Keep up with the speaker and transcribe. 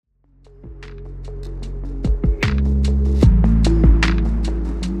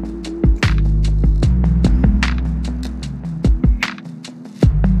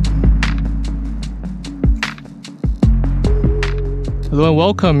Hello and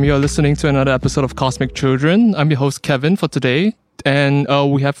welcome. You're listening to another episode of Cosmic Children. I'm your host Kevin for today, and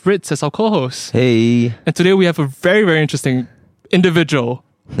we have Ritz as our co-host. Hey. And today we have a very, very interesting individual,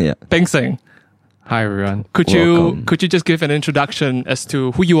 Yeah. Peng Seng. Hi everyone. Could Welcome. you just give an introduction as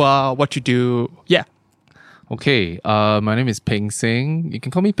to who you are, what you do? Yeah. Okay, my name is Peng Seng. You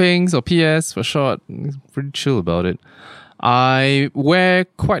can call me Pengs or PS for short. I'm pretty chill about it. I wear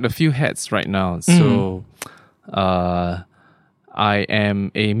quite a few hats right now. So I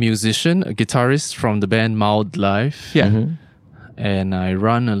am a musician, a guitarist from the band Mild Life. Yeah. And I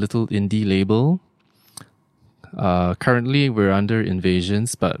run a little indie label. Currently, we're under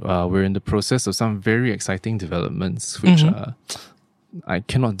Invasions, but we're in the process of some very exciting developments, which I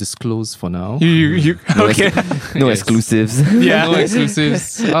cannot disclose for now. You okay? No Yes. exclusives. Yeah. No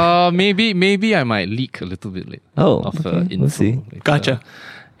exclusives. Maybe I might leak a little bit later. Oh, Of okay. info We'll see. later. Gotcha.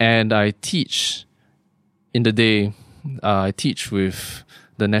 And I teach in the day. I teach with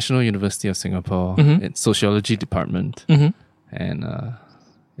the National University of Singapore in sociology department, and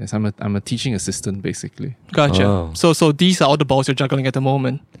yes, I'm a teaching assistant basically. Gotcha. Oh. So these are all the balls you're juggling at the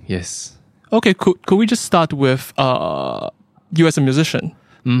moment. Yes. Okay, could we just start with you as a musician?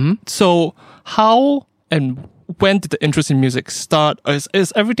 So how and when did the interest in music start? Or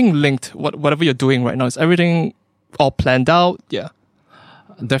is everything linked? Whatever you're doing right now, is everything all planned out? Yeah.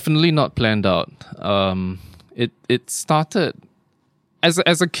 Definitely not planned out. It started as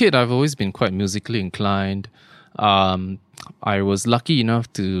a kid. I've always been quite musically inclined. I was lucky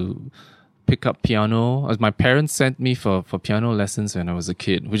enough to pick up piano. As my parents sent me for piano lessons when I was a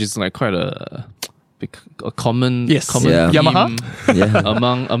kid, which is like quite a common Yes. common Yeah. theme Yamaha? Yeah.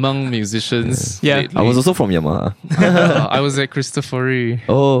 among musicians. Yeah. lately. I was also from Yamaha. I was at Cristofori.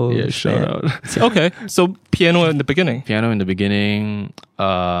 Oh, Yeah, shout man. out. Okay, so piano in the beginning. Piano in the beginning.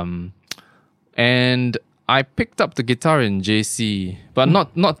 And I picked up the guitar in JC, but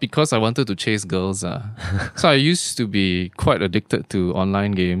not because I wanted to chase girls. So I used to be quite addicted to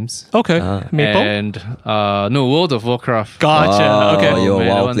online games. Okay, Maple. And no, World of Warcraft. Gotcha. Oh, Okay. you're a man,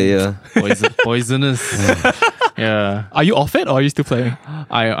 that WoW one- player. Poisonous. Yeah. Are you off it or are you still playing?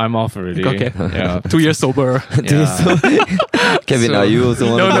 I'm off already. Okay. Yeah. 2 years sober. Yeah. Kevin, So- are you also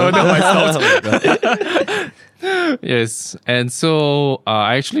one No, of them? I stopped. Yes. And so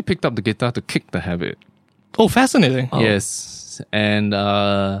I actually picked up the guitar to kick the habit. Oh, fascinating. Yes, and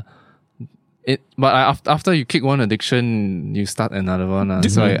after you kick one addiction, you start another one.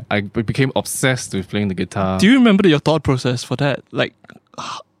 So I became obsessed with playing the guitar. Do you remember your thought process for that? Like,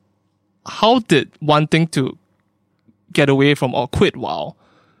 how did wanting to get away from or quit WoW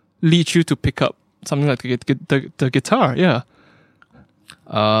lead you to pick up something like the guitar? Yeah.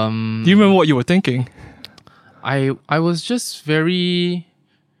 Do you remember what you were thinking? I was just very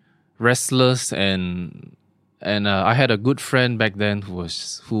restless and I had a good friend back then who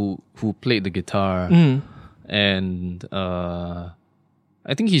played the guitar, and I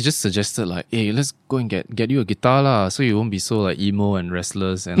think he just suggested like, hey, let's go and get you a guitar lah, so you won't be so like emo and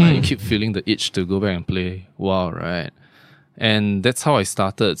restless and like you keep feeling the itch to go back and play WoW, right? And that's how I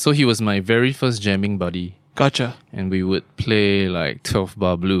started. So he was my very first jamming buddy, Gotcha. and we would play like 12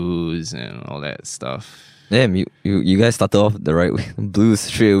 bar blues and all that stuff. Damn, you guys started off the right way. Blues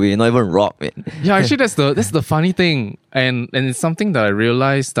straight away, not even rock, man. Yeah, actually, that's the funny thing, and it's something that I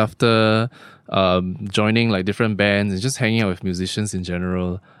realized after joining like different bands and just hanging out with musicians in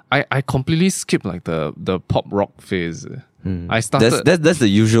general. I completely skipped like the pop rock phase. I started, That's the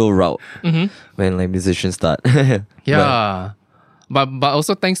usual route when like musicians start. yeah. But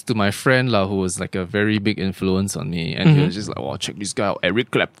also thanks to my friend who was like a very big influence on me, and he was just like, "Wow, check this guy out,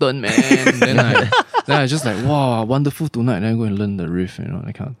 Eric Clapton, man." then I just like, "Wow, wonderful tonight." Then I go and learn the riff,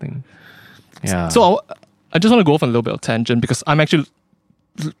 that kind of thing. Yeah. So I just want to go off on a little bit of tangent because I'm actually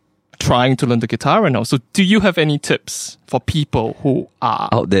trying to learn the guitar right now. So do you have any tips for people who are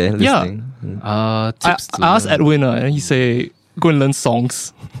Out there listening. tips. I asked Edwin and he say go and learn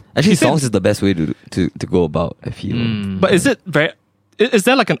songs. Actually, He said- songs is the best way to go about, I feel. But is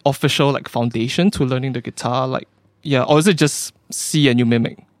there like an official like foundation to learning the guitar? Like, yeah, or is it just see and you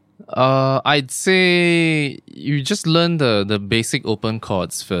mimic? I'd say you just learn the basic open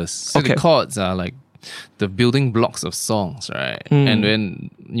chords first. So Okay. the chords are like the building blocks of songs, right? And then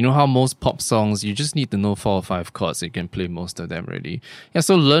you know how most pop songs, you just need to know 4 or 5 chords so you can play most of them already. Yeah,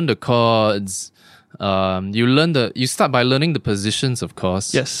 so learn the chords. You start by learning the positions, of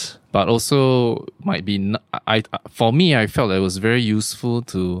course. Yes. But also might be for me, I felt that it was very useful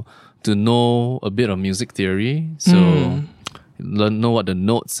to know a bit of music theory. So know what the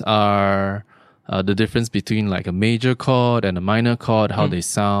notes are, the difference between like a major chord and a minor chord, how they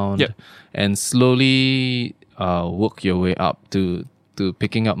sound, Yep. and slowly work your way up to to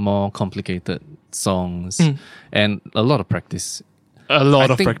picking up more complicated songs and a lot of practice. A lot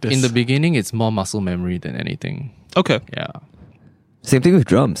I of think practice. in the beginning, it's more muscle memory than anything. Okay. Yeah. Same thing with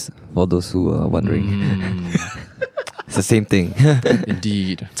drums, for those who are wondering. It's the same thing.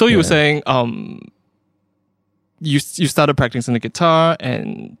 Indeed. So you were saying you started practicing the guitar,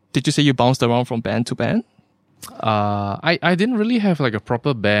 and did you say you bounced around from band to band? I didn't really have like a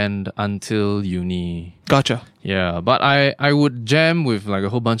proper band until uni. Gotcha. Yeah, but I would jam with like a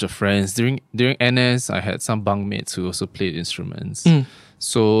whole bunch of friends. During NS, I had some bunkmates who also played instruments.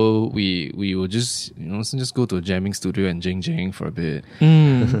 So we would just just go to a jamming studio and jing for a bit.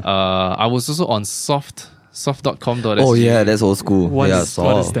 I was also on soft.com.sg. Oh yeah, that's old school. What yeah, is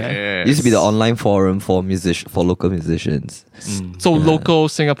Soft. that? It used to be the online forum for local musicians. So local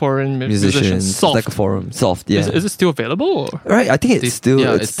Singaporean musicians. It's Soft. like a forum. Soft, yeah. Is it still available? Or? Right, I think it's still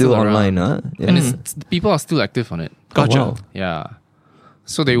online, around. huh? Yeah. And people are still active on it. Gotcha. wow. Yeah.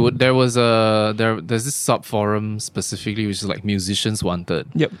 So there's this sub forum specifically which is like musicians wanted.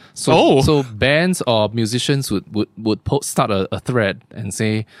 Yep. So bands or musicians would start a thread and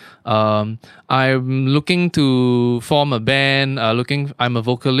say, I'm looking to form a band. I'm a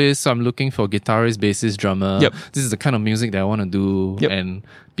vocalist, so I'm looking for guitarist, bassist, drummer. Yep. This is the kind of music that I want to do. Yep. And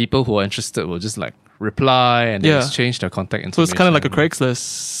people who are interested will just like reply and then exchange their contact information. So it's kind of like a Craigslist,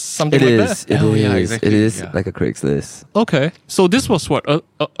 something It like is. that. Yeah, exactly. It is Yeah. like a Craigslist. Okay. So this was what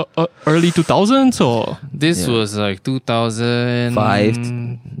early 2000s or This was like 2005.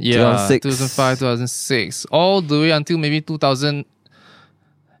 2006. 2005, 2006. All the way until maybe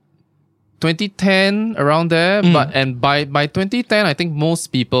 2010, around there. But by 2010, I think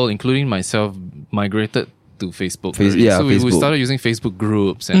most people, including myself, migrated to Facebook. already. yeah, so we Facebook. started using Facebook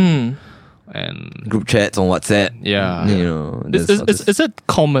groups and Group chats on WhatsApp. yeah. You know. is it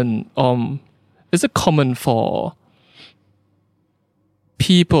common? Is it common for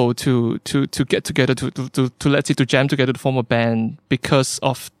people to get together to let's say to jam together to form a band because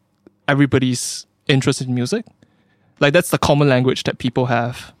of everybody's interest in music? Like that's the common language that people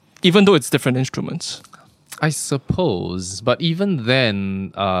have, even though it's different instruments. I suppose, but even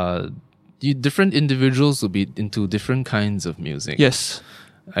then, different individuals will be into different kinds of music. Yes.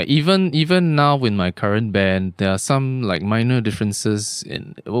 Even now in my current band, there are some like minor differences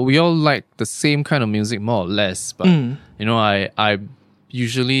in. Well, we all like the same kind of music more or less, but I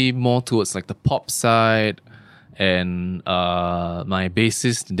usually more towards like the pop side, and my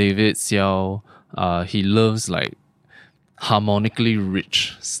bassist David Xiao, he loves like harmonically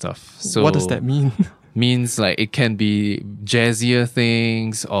rich stuff. So What does that mean? Means like it can be jazzier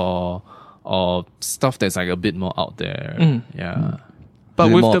things or stuff that's like a bit more out there. Yeah. But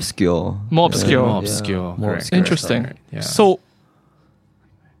with more the obscure. more obscure. More obscure. More correct, obscure. Interesting. correct, yeah. So,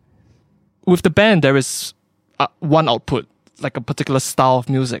 with the band, there is one output, like a particular style of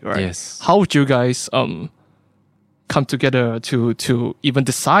music, right? Yes. How would you guys come together to even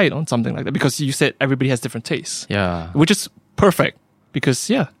decide on something like that? Because you said everybody has different tastes, Yeah. which is perfect. Because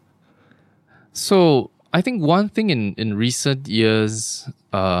So I think one thing in recent years,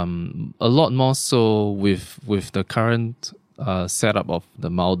 a lot more so with the current setup of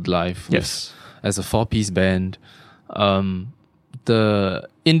the Mild Life, yes, as a 4-piece band, the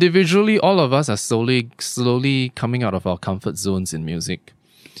individually all of us are slowly coming out of our comfort zones in music,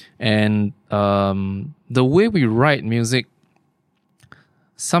 and the way we write music,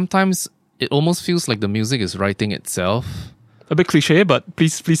 sometimes it almost feels like the music is writing itself. a bit cliche, but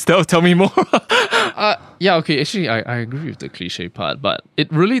please tell me more. Yeah, okay. Actually, I agree with the cliche part, but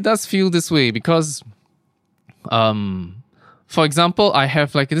it really does feel this way because, for example, I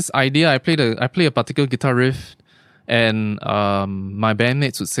have like this idea. I play a particular guitar riff, and my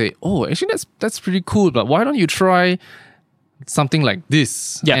bandmates would say, "Oh, actually, that's pretty cool. But why don't you try something like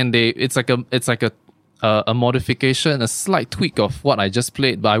this?" Yeah. And it's like a modification, a slight tweak of what I just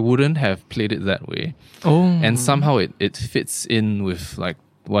played, but I wouldn't have played it that way. Oh, And somehow it fits in with like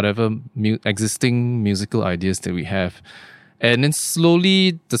whatever existing musical ideas that we have, and then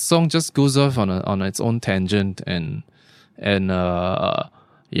slowly the song just goes off on its own tangent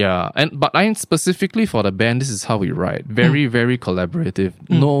but I specifically for the band, this is how we write, very very collaborative.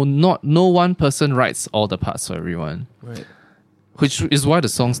 No one person writes all the parts for everyone, Right. which is why the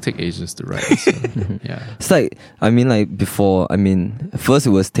songs take ages to write. So, yeah. It's like, first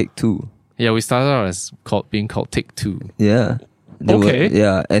it was take 2. Yeah, we started out as being called Take Two. Yeah. Okay.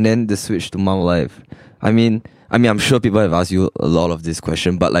 And then the switch to Mild Life. I'm sure people have asked you a lot of this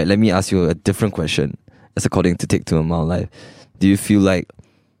question, but like, let me ask you a different question as according to Take 2 and Mild Life. Do you feel like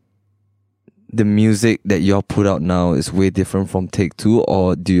the music that y'all put out now is way different from Take 2,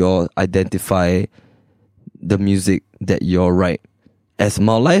 or do y'all identify the music that y'all write as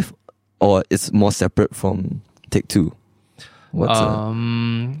Mild Life, or it's more separate from Take Two?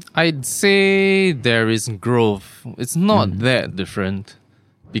 I'd say there is growth. It's not that different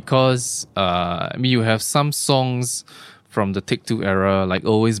because you have some songs from the Take Two era, like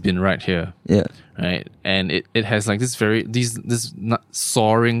Always Been Right Here. Yeah. Right, and it has like this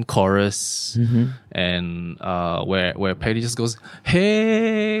soaring chorus, and where Paddy just goes,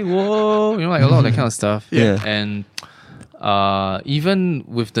 hey, whoa, like a lot of that kind of stuff. Yeah. And even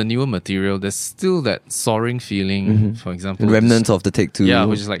with the newer material, there's still that soaring feeling. For example, Remnants of the Take Two. yeah,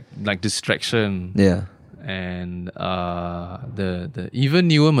 which is like Distraction. Yeah. And the even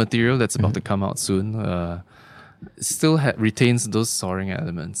newer material that's about to come out soon still retains those soaring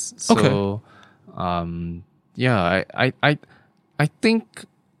elements. So I think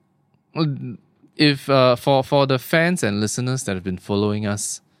if for the fans and listeners that have been following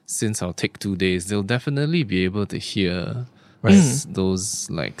us since our Take Two days, they'll definitely be able to hear those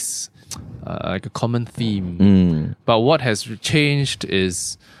like a common theme. But what has changed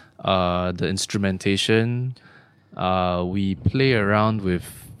is the instrumentation. We play around with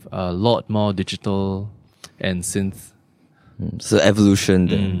a lot more digital and synth. So evolution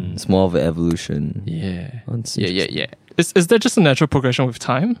then. It's more of an evolution. Yeah. That's Yeah. Is there just a natural progression with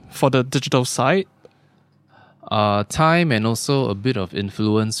time for the digital side? Time and also a bit of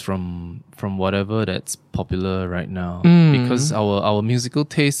influence from whatever that's popular right now. Because our musical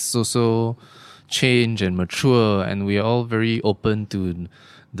tastes also change and mature, and we are all very open to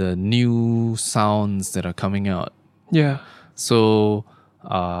the new sounds that are coming out. Yeah. So,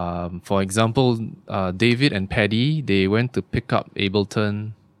 for example, David and Paddy, they went to pick up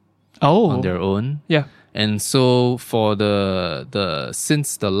Ableton on their own. Yeah. And so for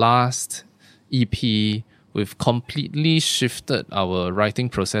since the last EP, we've completely shifted our writing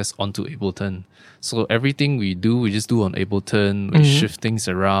process onto Ableton. So everything we do, we just do on Ableton. We shift things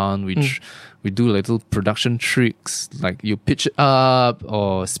around. We do little production tricks, like you pitch it up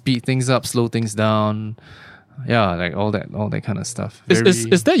or speed things up, slow things down. Yeah, like all that kind of stuff.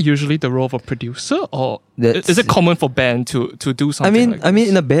 Is that usually the role of a producer, or is it common for band to do something? I mean,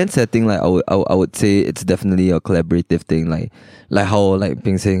 in a band setting, like I would say it's definitely a collaborative thing. Like how like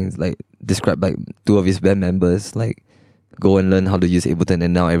Ping saying like describe like two of his band members like go and learn how to use Ableton,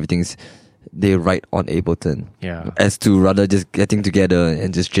 and now they write on Ableton. Yeah. As to rather just getting together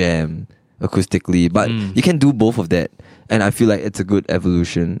and just jam acoustically, but you can do both of that, and I feel like it's a good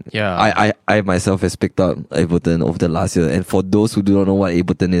evolution. Yeah. I myself has picked up Ableton over the last year, and for those who do not know what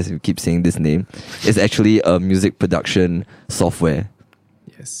Ableton is, we keep saying this name, it's actually a music production software.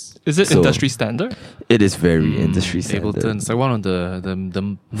 Yes. Is it industry standard? It is very industry standard. Ableton's like one of the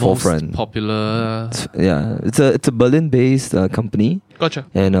most Forefront. popular. Yeah, it's a Berlin-based company, Gotcha.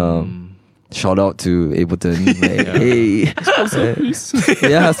 and shout out to Ableton. Like, hey, Sponsor, please.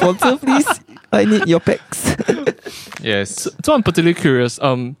 yeah, sponsor please. I need your packs. Yes. So I'm particularly curious.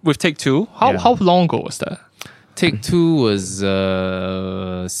 With Take Two, how long ago was that? Take Two was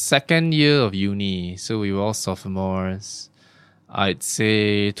second year of uni, so we were all sophomores. I'd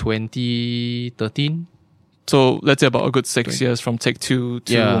say 2013. So let's say about a good 6 years from Take Two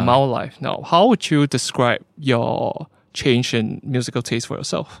to Mild Life. Now, how would you describe your change in musical taste for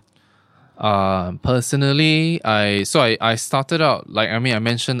yourself? Personally, I started out I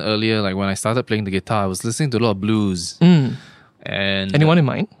mentioned earlier, like when I started playing the guitar, I was listening to a lot of blues. And Anyone in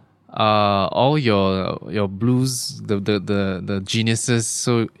mind? all your blues, the geniuses.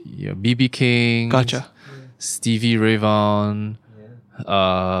 So yeah, B.B. King, Gotcha. Stevie Ray Vaughan.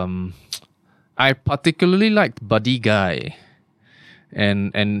 I particularly liked Buddy Guy.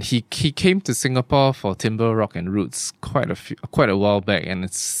 And he came to Singapore for Timber Rock and Roots quite a while back, and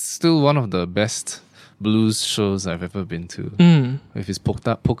it's still one of the best blues shows I've ever been to. With his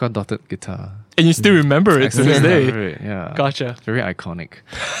polka dotted guitar. And you still remember it to this day. Yeah, Gotcha. very iconic.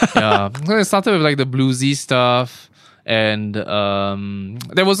 Yeah, so I started with like the bluesy stuff, and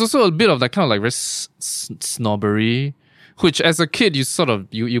there was also a bit of that kind of like very snobbery, which as a kid you sort of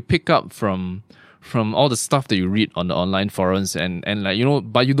you pick up from all the stuff that you read on the online forums, and like, you know,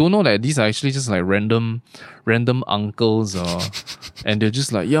 but you don't know that these are actually just like random uncles, and they're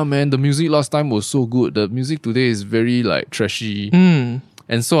just like, yeah man, the music last time was so good, the music today is very like trashy.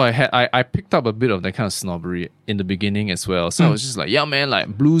 And so I picked up a bit of that kind of snobbery in the beginning as well. So I was just like, yeah man,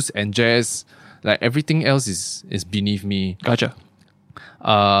 like blues and jazz, like everything else is beneath me. Gotcha.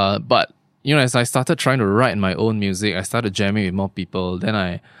 But you know, as I started trying to write my own music, I started jamming with more people. Then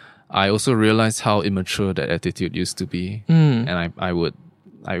I also realized how immature that attitude used to be. And I would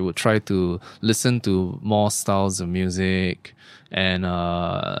try to listen to more styles of music, and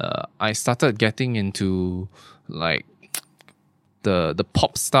I started getting into like the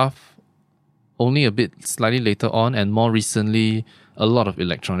pop stuff only a bit slightly later on, and more recently a lot of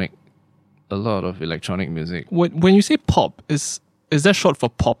electronic music. When you say pop, is that short for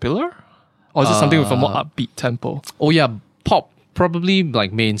popular? Or is it something with a more upbeat tempo? Oh yeah, pop, probably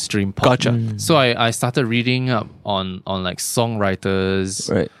like mainstream pop. Gotcha. So I started reading up on like songwriters.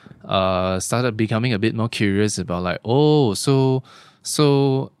 Right. Started becoming a bit more curious about like,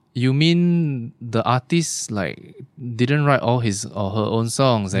 so you mean the artist like didn't write all his or her own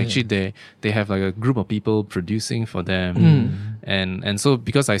songs? Actually, they have like a group of people producing for them, and so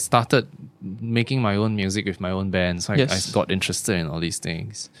because I started making my own music with my own band, so I got interested in all these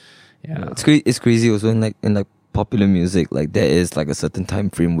things. Yeah, It's crazy also in like popular music, like there is like a certain time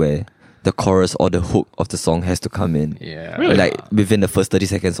frame where the chorus or the hook of the song has to come in. Yeah, Really? Like within the first 30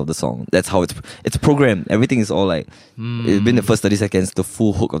 seconds of the song. That's how it's programmed. Everything is all like within the first 30 seconds, the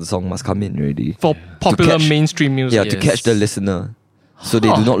full hook of the song must come in already. For popular catch- mainstream music. Yeah, to Yes. catch the listener. So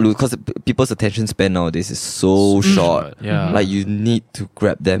they do not lose, because people's attention span nowadays is so short. Yeah. Like you need to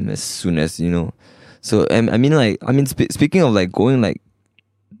grab them as soon as, So speaking of like going like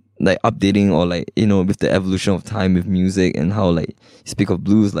updating or like, with the evolution of time with music and how like you speak of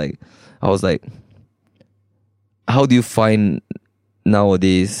blues, like I was like, how do you find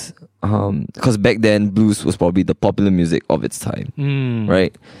nowadays? Because back then blues was probably the popular music of its time,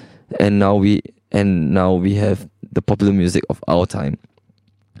 right? And now we have the popular music of our time.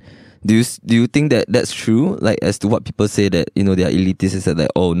 Do you think that that's true? Like as to what people say that they are elitists and said like,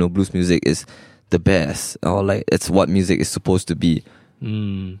 oh no, blues music is the best, or like it's what music is supposed to be.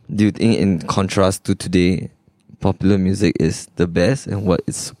 Do you think in contrast to today, popular music is the best and what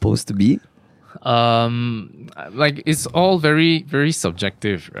it's supposed to be? Like it's all very, very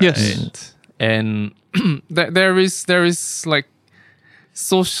subjective, right? Yes. And there is like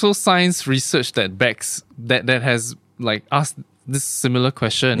social science research that backs that has like asked this similar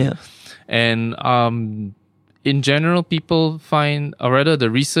question. Yeah. And in general, people find, or rather the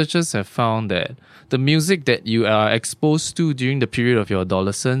researchers have found that the music that you are exposed to during the period of your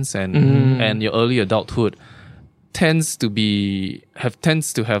adolescence and your early adulthood tends to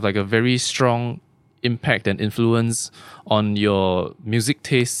have like a very strong impact and influence on your music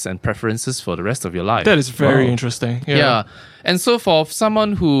tastes and preferences for the rest of your life. That is very interesting. Yeah. And so for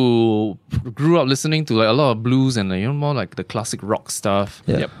someone who grew up listening to like a lot of blues and more like the classic rock stuff,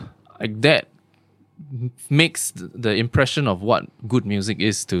 Yeah. Yep. like that makes the impression of what good music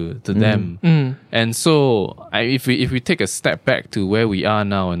is to them. And so if we take a step back to where we are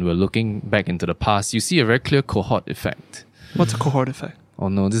now and we're looking back into the past, you see a very clear cohort effect. What's a cohort effect? Oh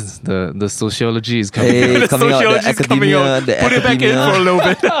no, this is the sociology is coming. Hey, The it's coming out, the sociologist is coming academia, out. the Put it back in academia. for a little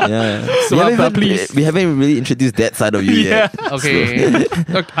bit. Yeah. So, please. We haven't really introduced that side of you yet. Okay.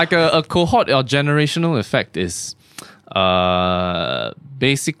 Look, like a cohort or generational effect is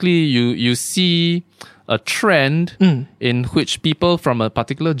basically you see a trend in which people from a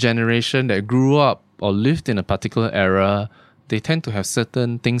particular generation that grew up or lived in a particular era, they tend to have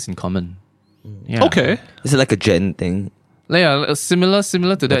certain things in common. Yeah. Okay. Is it like a gen thing? Yeah, similar to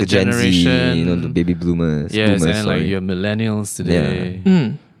Like that a Gen generation. Z, the baby bloomers. yes, boomers, and like sorry. your millennials today.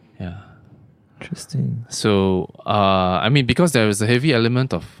 Yeah. Interesting. So, because there is a heavy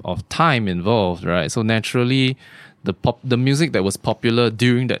element of time involved, right? So naturally, the music that was popular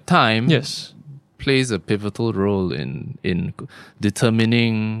during that time Yes. plays a pivotal role in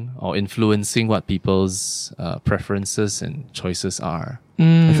determining or influencing what people's preferences and choices are.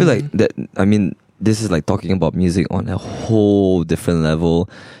 I feel like that. This is like talking about music on a whole different level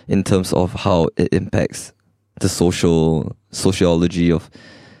in terms of how it impacts the sociology of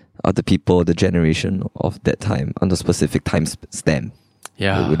other people, the generation of that time on the specific time stamp.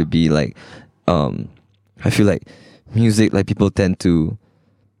 Yeah. Would it be like, I feel like music, like people tend to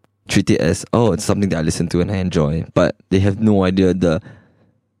treat it as, oh, it's something that I listen to and I enjoy, but they have no idea the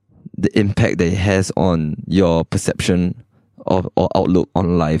impact that it has on your perception of or outlook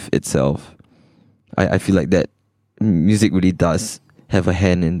on life itself. I feel like that music really does have a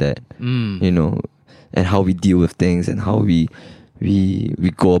hand in that, and how we deal with things and how we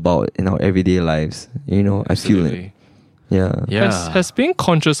go about in our everyday lives. I feel it. Absolutely. Yeah. Yeah. Has being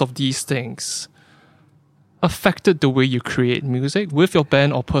conscious of these things affected the way you create music with your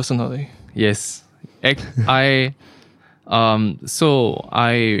band or personally? Yes. I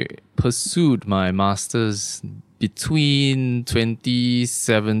pursued my master's between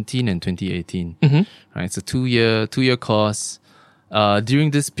 2017 and 2018. Right, it's a two-year course.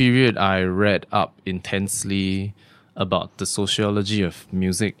 During this period, I read up intensely about the sociology of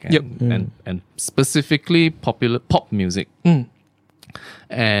music and specifically popular pop music,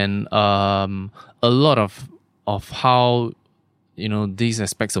 and a lot of how these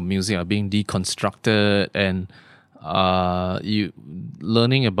aspects of music are being deconstructed, and you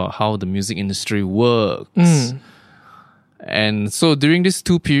learning about how the music industry works. And so during these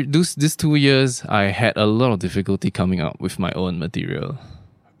 2 years, I had a lot of difficulty coming up with my own material.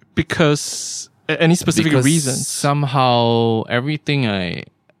 Because any specific Because reasons? somehow everything I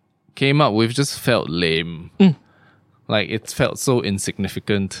came up with just felt lame. Like it felt so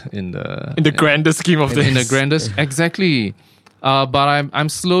insignificant in the grander scheme of things. in the grandest exactly. But I'm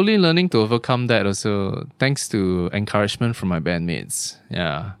slowly learning to overcome that also, thanks to encouragement from my bandmates.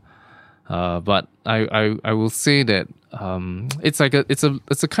 Yeah. But I will say that it's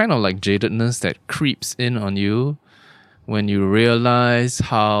a kind of like jadedness that creeps in on you when you realize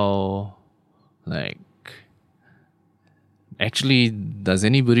how, like, actually, does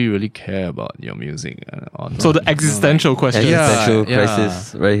anybody really care about your music or not? So the existential question. Existential Yeah.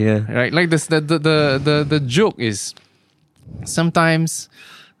 crisis right here. Right, like this, the joke is sometimes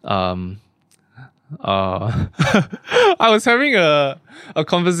I was having a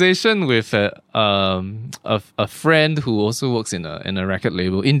conversation with a friend who also works in a record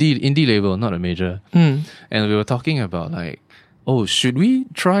label, indie label, not a major. And we were talking about like, oh, should we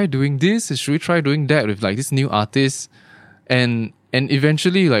try doing this? Should we try doing that with like this new artist? And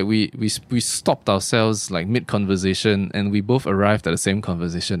eventually, like we stopped ourselves like mid conversation, and we both arrived at the same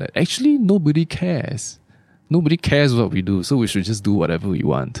conversation that actually nobody cares. Nobody cares what we do, so we should just do whatever we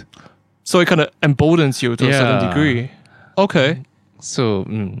want. So it kind of emboldens you to a certain Yeah. degree. Okay. So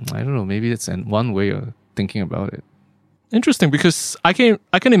I don't know. Maybe that's one way of thinking about it. Interesting, because I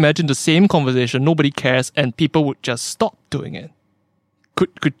can imagine the same conversation, nobody cares, and people would just stop doing it.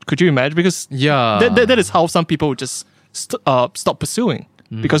 Could you imagine? Because Yeah, that is how some people would just stop pursuing,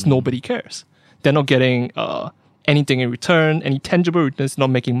 because nobody cares. They're not getting anything in return, any tangible returns, not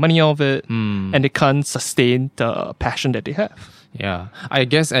making money out of it, and they can't sustain the passion that they have. Yeah, I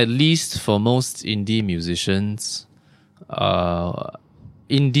guess at least for most indie musicians,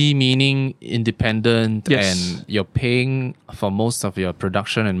 indie meaning independent, Yes. and you're paying for most of your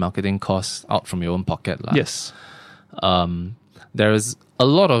production and marketing costs out from your own pocket. Lah. Yes. There's a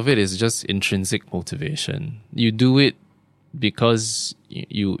lot of it is just intrinsic motivation. You do it because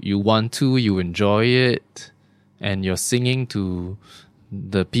you want to, you enjoy it, and you're singing to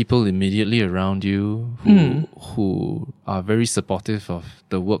the people immediately around you who are very supportive of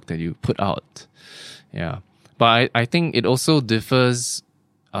the work that you put out. Yeah. But I think it also differs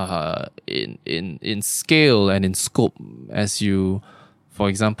in scale and in scope as you, for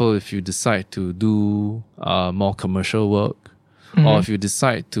example, if you decide to do more commercial work, or if you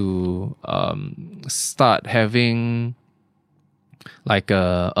decide to start having like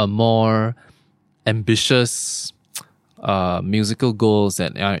a more ambitious musical goals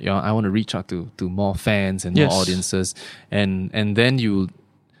that I want to reach out to more fans and more Yes. audiences, and then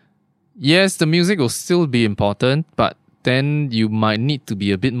yes, the music will still be important, but then you might need to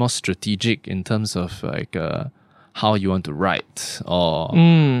be a bit more strategic in terms of like how you want to write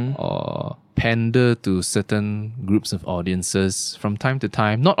or pander to certain groups of audiences from time to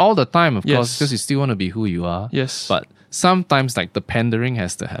time. Not all the time, of Yes. course, because you still want to be who you are. Yes. But sometimes like the pandering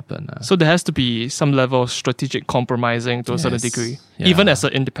has to happen. So there has to be some level of strategic compromising to a certain Yes. degree, Yeah. even as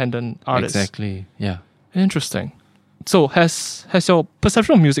an independent artist. Exactly. Yeah. Interesting. So has your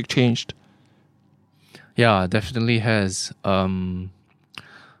perception of music changed? Yeah, definitely has.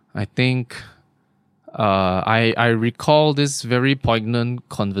 I think I recall this very poignant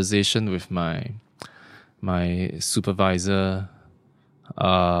conversation with my supervisor.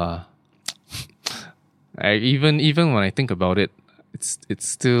 Even when I think about it, it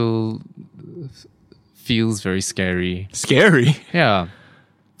still feels very scary. Scary. Yeah.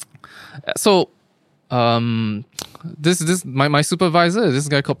 So, this my supervisor, this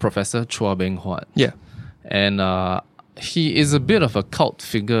guy called Professor Chua Beng Huat. Yeah. And he is a bit of a cult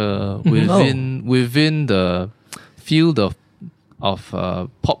figure within the field of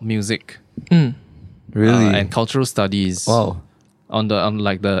pop music Really? and cultural studies. Wow. On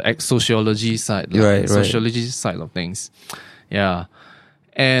like the sociology side, Right. sociology side of things. Yeah.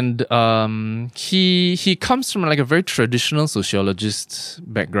 And he comes from like a very traditional sociologist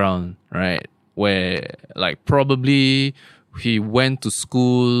background, right? Where like probably he went to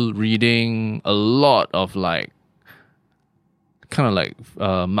school reading a lot of like kind of like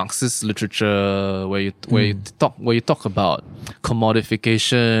Marxist literature where you talk about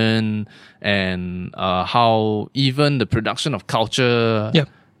commodification and how even the production of culture Yep.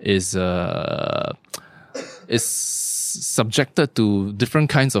 is subjected to different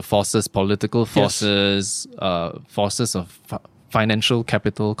kinds of forces, political forces, forces of financial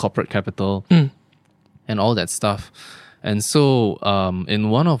capital, corporate capital, and all that stuff. And so, in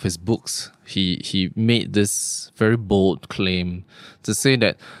one of his books, he made this very bold claim to say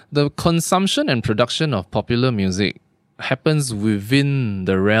that the consumption and production of popular music happens within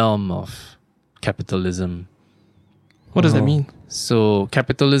the realm of capitalism. What does that mean? So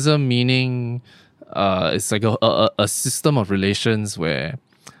capitalism meaning it's like a system of relations where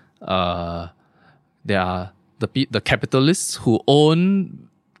there are the capitalists who own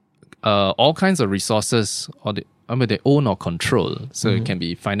all kinds of resources, or they own or control. So it can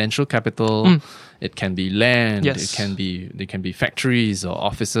be financial capital, it can be land, Yes. they can be factories or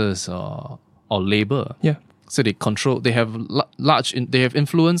offices or labor. Yeah. So they control. They have they have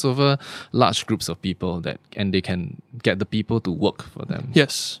influence over large groups of people and they can get the people to work for them.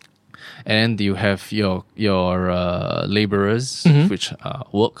 Yes. And you have your laborers, which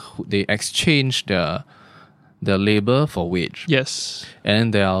work. They exchange their labor for wage. Yes.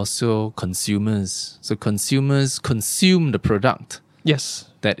 And there are also consumers. So consumers consume the product Yes.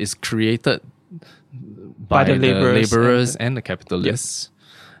 that is created by the the laborers laborers and the capitalists.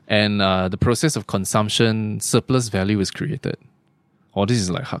 And the process of consumption, surplus value is created. Oh, this is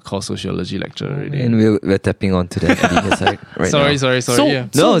like hardcore sociology lecture already. And we're tapping onto that side right Sorry. now. So- Yeah.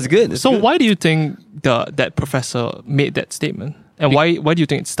 No, it's good. It's So good. why do you think that professor made that statement? And why do you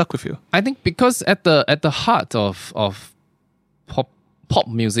think it stuck with you? I think because at the heart of pop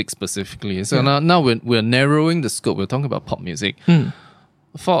music specifically. So now we're narrowing the scope. We're talking about pop music.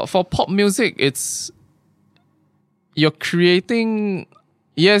 For pop music, you're creating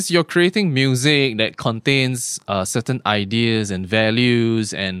music that contains certain ideas and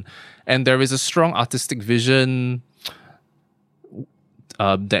values, and there is a strong artistic vision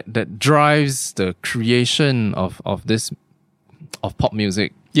that drives the creation of pop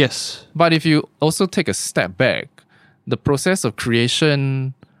music. Yes. But if you also take a step back, the process of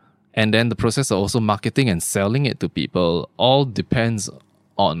creation and then the process of also marketing and selling it to people all depends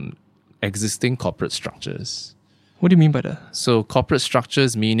on existing corporate structures. What do you mean by that? So corporate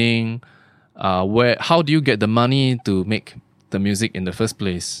structures meaning how do you get the money to make the music in the first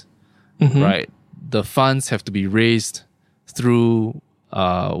place, right? The funds have to be raised through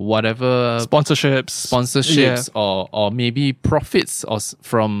whatever Sponsorships. or maybe profits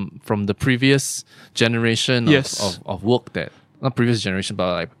from the previous generation Yes. of work that, not previous generation,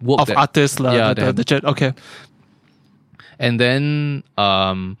 but like work Of that, artists. yeah, Okay. and then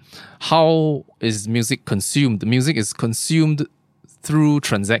how is music consumed? The music is consumed through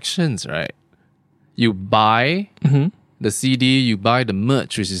transactions, right? You buy the CD, you buy the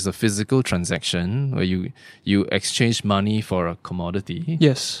merch, which is a physical transaction where you exchange money for a commodity.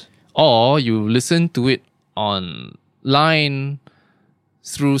 Yes. Or you listen to it online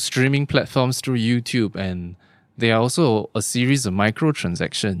through streaming platforms, through YouTube, and there are also a series of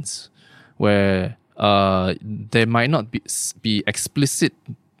microtransactions where there might not be explicit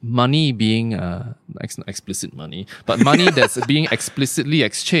money being not explicit money, but money that's being explicitly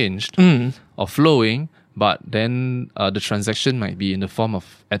exchanged or flowing. But then the transaction might be in the form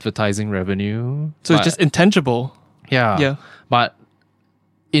of advertising revenue. So it's just intangible. Yeah. But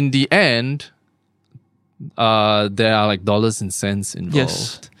in the end, there are like dollars and cents involved.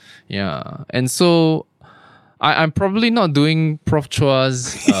 Yes. Yeah. And so I'm probably not doing Prof.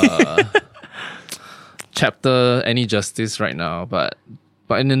 Chua's chapter any justice right now, but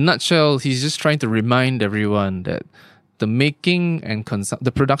in a nutshell, he's just trying to remind everyone that the making and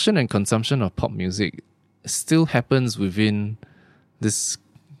the production and consumption of pop music still happens within this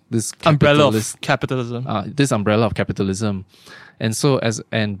Umbrella of capitalism. this umbrella of capitalism. And so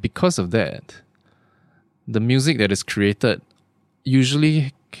because of that, the music that is created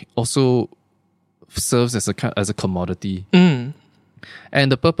usually also serves as a commodity. And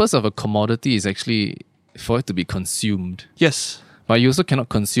the purpose of a commodity is actually for it to be consumed. Yes. But you also cannot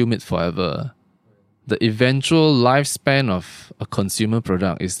consume it forever. The eventual lifespan of a consumer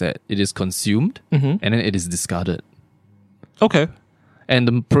product is that it is consumed and then it is discarded. Okay. And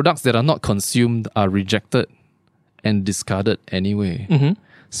the products that are not consumed are rejected and discarded anyway.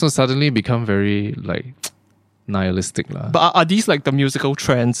 So suddenly become very like nihilistic. But are these like the musical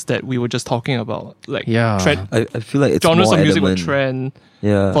trends that we were just talking about? Like Yeah. I feel like it's genres more of music will element. trend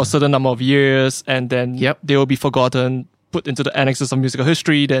Yeah. for a certain number of years, and then they will be forgotten, put into the annexes of musical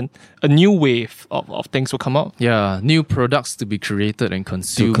history. Then a new wave of things will come out. Yeah, new products to be created and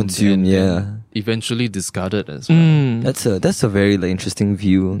consumed. And eventually discarded as well. That's a very like interesting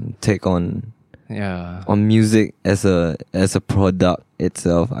view take on Yeah. music as a product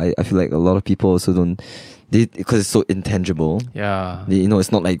itself. I feel like a lot of people also don't because it's so intangible. Yeah. You know,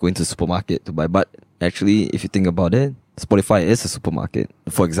 it's not like going to the supermarket to buy. But actually, if you think about it, Spotify is a supermarket,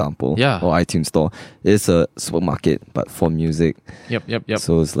 for example. Yeah. Or iTunes Store is a supermarket, but for music. Yep.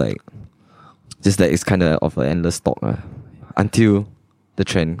 So it's like, just that it's kind of an endless stock until the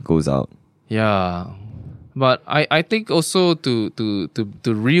trend goes out. Yeah. But I think also to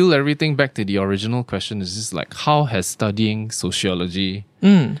reel everything back to the original question is just like, how has studying sociology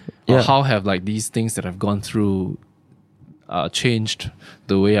or Yeah. how have like these things that I've gone through changed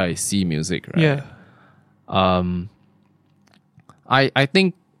the way I see music, right? Yeah. I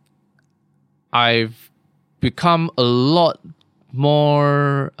think I've become a lot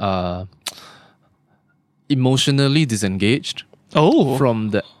more emotionally disengaged Oh.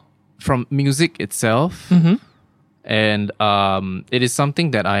 from music itself. Mm-hmm. And it is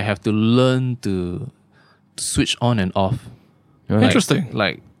something that I have to learn to switch on and off. Right. Interesting.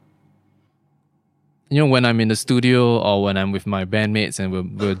 Like, you know, when I'm in the studio or when I'm with my bandmates and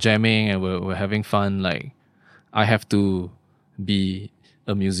we're jamming and we're having fun, like, I have to be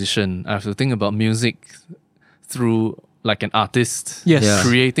a musician. I have to think about music through like an artist. Yes. Yeah.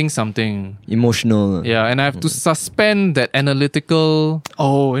 Creating something. Emotional. Yeah, and I have to suspend that analytical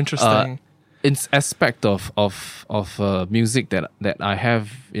Oh, interesting. aspect of music that I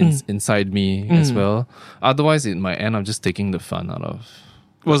have inside me as well. Otherwise, it might end up just taking the fun out of.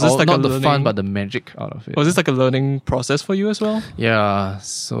 Was this like not a the learning, fun, but the magic out of it? was this like a learning process for you as well? Yeah.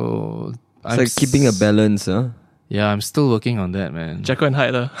 So It's like keeping a balance, huh? Yeah, I'm still working on that, man. Jekyll and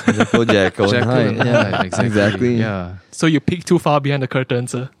Hyde. The project. Jekyll and Hyde, Yeah, exactly. Yeah. So you peek too far behind the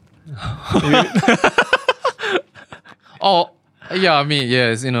curtains. Oh, yeah. I mean,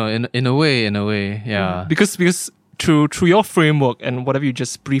 yes. You know, in a way, yeah. Because through your framework and whatever you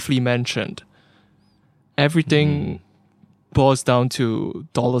just briefly mentioned, everything boils down to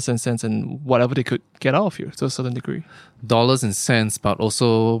dollars and cents and whatever they could get out of you to a certain degree. Dollars and cents, but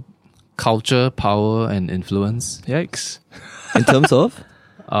also culture, power, and influence. Yikes. In terms of?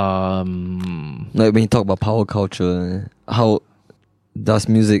 Like when you talk about power culture, how does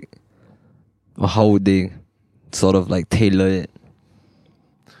music, or how would they sort of like tailor it?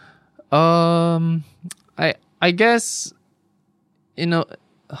 I guess, you know,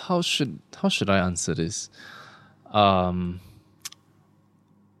 how should I answer this?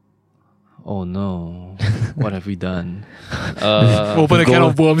 Oh no, what have we done? Open a can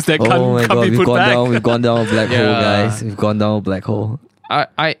of worms that can't be put back. We've gone down a black hole, Yeah. guys. We've gone down a black hole.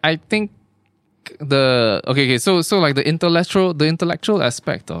 I think so like the intellectual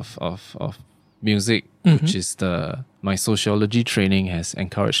aspect of music, which is my sociology training has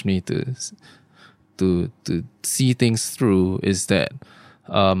encouraged me to see things through, is that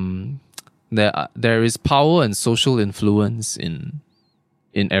there is power and social influence in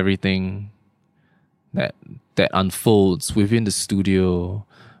everything that unfolds within the studio,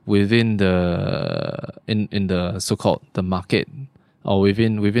 within the in the so-called the market, or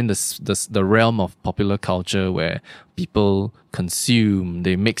within the realm of popular culture where people consume,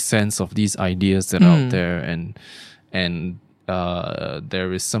 they make sense of these ideas that are out there, and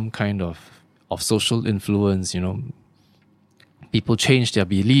there is some kind of social influence, you know. People change their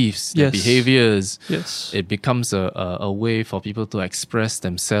beliefs, their Yes. behaviors. Yes. It becomes a way for people to express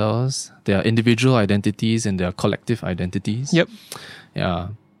themselves, their individual identities and their collective identities. Yep. Yeah.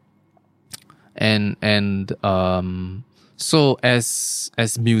 And so as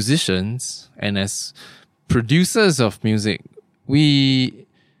musicians and as producers of music, we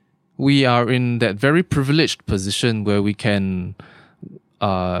are in that very privileged position where we can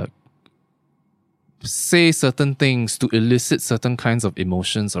say certain things to elicit certain kinds of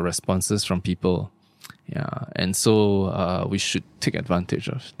emotions or responses from people. Yeah. And so we should take advantage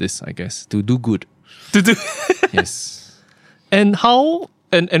of this, I guess, to do good. Yes. And how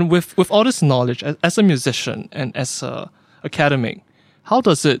and with all this knowledge as a musician and as a academic, how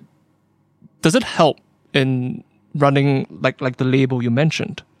does it help in running like the label you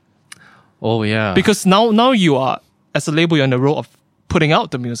mentioned? Oh yeah. Because now you are, as a label, you're in the role of putting out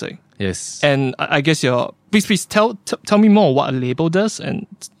the music. Yes. And I guess please tell me more what a label does and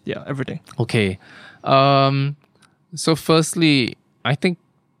yeah, everything. Okay. So firstly, I think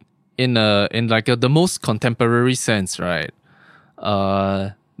in the most contemporary sense, right?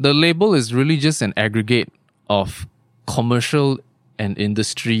 The label is really just an aggregate of commercial and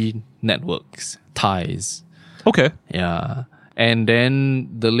industry networks, ties. Okay. Yeah. And then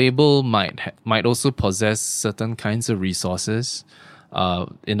the label might also possess certain kinds of resources,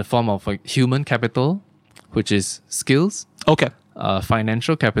 in the form of like human capital, which is skills. Okay.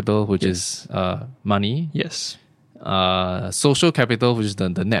 Financial capital, which is money. Yes. Social capital, which is the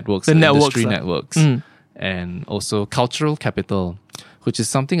networks, The networks, industry networks. and also cultural capital, which is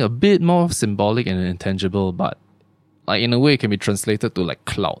something a bit more symbolic and intangible, but like in a way it can be translated to like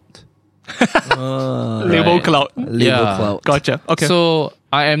clout. Label Right. clout. Label Yeah. clout. Gotcha. Okay. So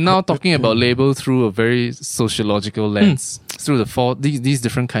I am now talking about label through a very sociological lens, through these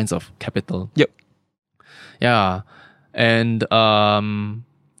different kinds of capital. Yep. Yeah. And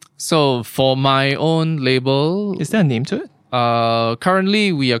so for my own label, Is there a name to it?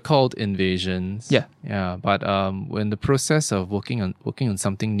 currently we are called Invasions. Yeah. Yeah. But we're in the process of working on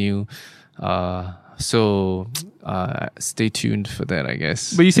something new. So stay tuned for that, I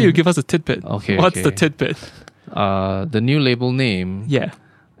guess. But you say you give us a tidbit. Okay, What's okay. the tidbit? The new label name Yeah.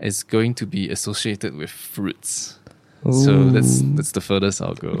 is going to be associated with fruits. So that's the furthest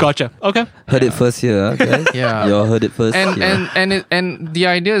I'll go. Gotcha. Okay. Heard it first here, huh, guys? Yeah. Y'all heard it first. And here. and the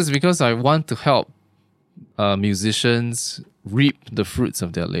idea is because I want to help musicians reap the fruits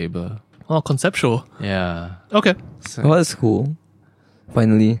of their labor. Oh, conceptual. Yeah. Okay. So Oh, that's cool.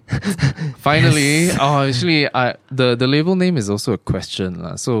 Finally. finally, actually, the label name is also a question,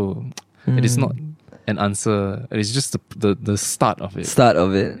 lah. So it is not an answer. It is just the start of it. Start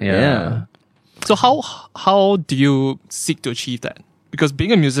of it. Yeah. So how do you seek to achieve that? Because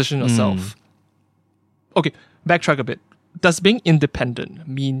being a musician yourself, okay, backtrack a bit. Does being independent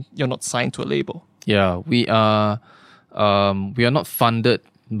mean you're not signed to a label? Yeah, we are not funded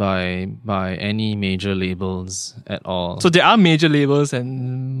by any major labels at all. So there are major labels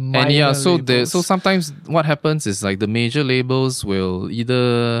and minor And yeah, labels. so sometimes what happens is like the major labels will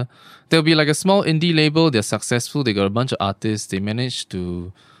there'll be like a small indie label, they're successful, they got a bunch of artists, they manage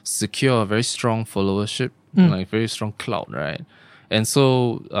to secure a very strong followership, like very strong clout, right? And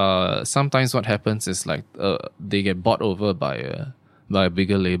so sometimes what happens is like they get bought over by a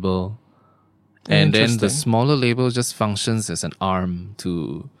bigger label. And then the Interesting. smaller label just functions as an arm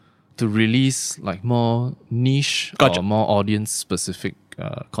to release like more niche Gotcha. or more audience specific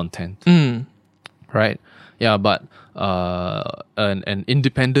content, Mm. right? Yeah, but an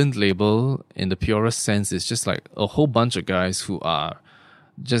independent label in the purest sense is just like a whole bunch of guys who are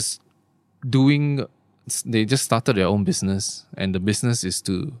just they just started their own business, and the business is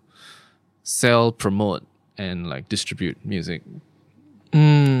to sell, promote, and like distribute music.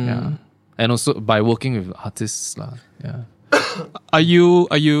 Mm. Yeah. And also by working with artists, lah. Yeah. Are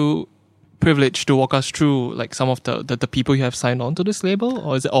you privileged to walk us through like some of the people you have signed on to this label,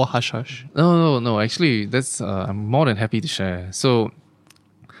 or is it all hush hush? No. Actually, that's I'm more than happy to share. So,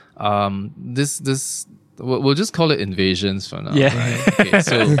 this we'll just call it Invasions for now. Yeah. Right? Okay,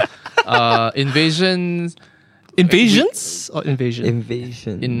 so, Invasions. Invasions or invasion?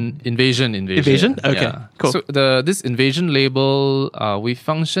 Invasion. Invasion. Invasion? Okay, Yeah. cool. So this Invasion label, we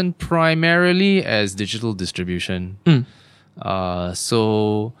function primarily as digital distribution.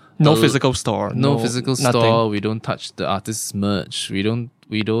 So no the- physical store. no physical nothing. store. We don't touch the artist's merch. We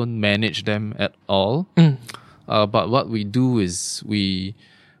don't manage them at all. But what we do is we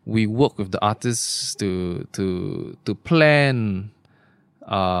work with the artists to plan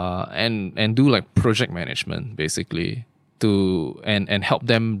and do like project management basically and help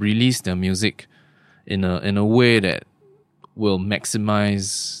them release their music in a way that will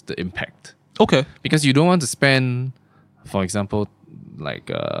maximize the impact. Okay. Because you don't want to spend, for example, like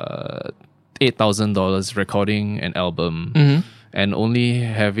 $8,000 recording an album and only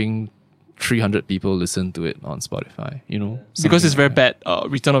having 300 people listen to it on Spotify, Because it's Something very like bad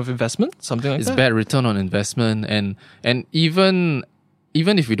return of investment, something like it's that. bad return on investment, and even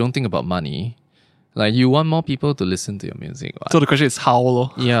if you don't think about money, like you want more people to listen to your music. Right? So the question is how,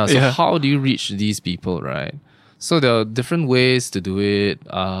 lor? Yeah. So how do you reach these people, right? So there are different ways to do it.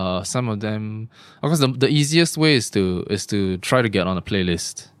 Some of them, of course, the easiest way is to try to get on a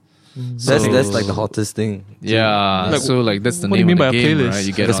playlist. That's like the hottest thing. Yeah. Like, So like that's the what do you name mean of by the a game, playlist? right?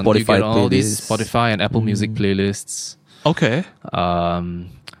 You Like get a on Spotify all these playlist. Spotify and Apple Music playlists. Okay.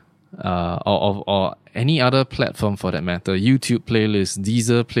 Or any other platform for that matter. YouTube playlists,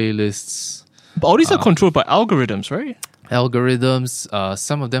 Deezer playlists. But all these are controlled by algorithms, right? Algorithms,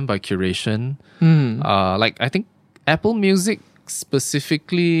 some of them by curation. Like I think Apple Music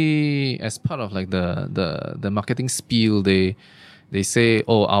specifically, as part of like the marketing spiel, they say,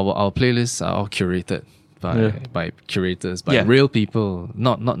 oh, our playlists are all curated by curators, by Yeah. real people,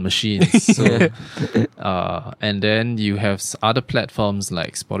 not machines. So, and then you have other platforms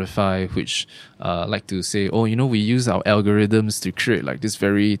like Spotify, which like to say, oh, we use our algorithms to create like this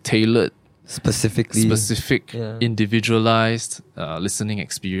very tailored, specific, Yeah. individualized listening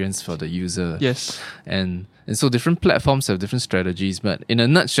experience for the user. Yes. And so different platforms have different strategies, but in a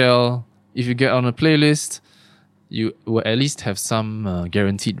nutshell, if you get on a playlist, you will at least have some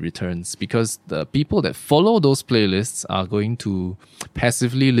guaranteed returns, because the people that follow those playlists are going to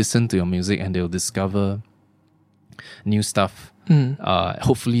passively listen to your music and they'll discover new stuff.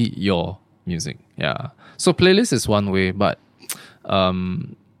 Hopefully your music. Yeah. So playlist is one way, but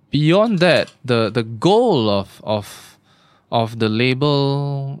beyond that, the goal of the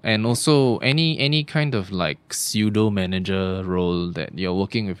label, and also any kind of like pseudo manager role that you're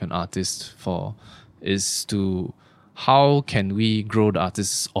working with an artist for, is to, how can we grow the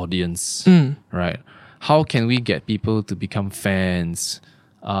artist's audience, right? How can we get people to become fans?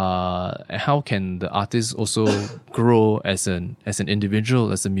 How can the artist also grow as an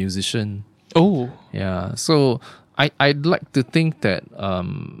individual, as a musician? Oh, Yeah. So I'd like to think that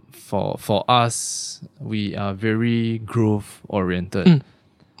for us, we are very growth oriented.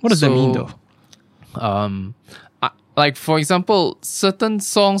 what does that mean So, though? Like for example, certain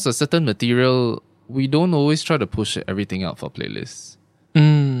songs or certain material, we don't always try to push everything out for playlists.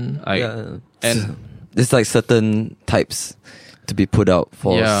 Yeah. And There's like certain types to be put out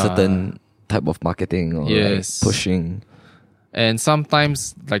for Yeah. certain type of marketing or Yes. like pushing. and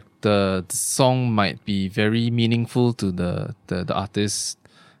sometimes like the song might be very meaningful to the artist,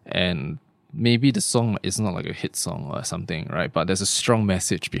 and maybe the song is not like a hit song or something, right? But there's a strong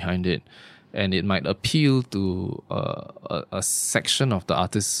message behind it, and it might appeal to a section of the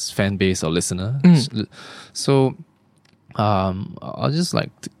artist's fan base or listener. So I'll just like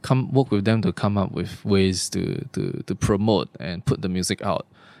to work with them to come up with ways to promote and put the music out.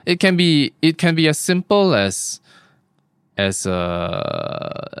 It can be as simple as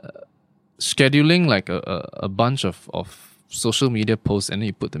scheduling like a bunch of social media posts, and then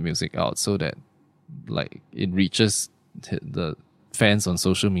you put the music out so that like it reaches the fans on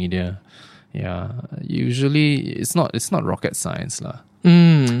social media. Yeah, usually it's not rocket science lah.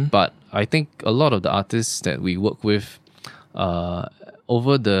 But I think a lot of the artists that we work with,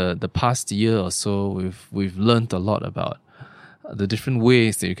 over the past year or so, we've learned a lot about the different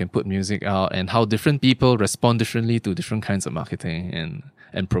ways that you can put music out, and how different people respond differently to different kinds of marketing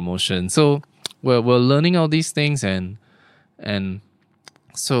and promotion. So we're learning all these things, and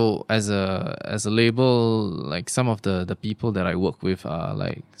so as a label, like some of the people that I work with are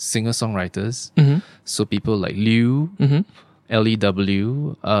like singer-songwriters. So people like Liu,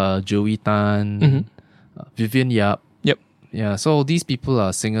 LEW, Joey Tan, Vivian Yap. Yep. Yeah, so all these people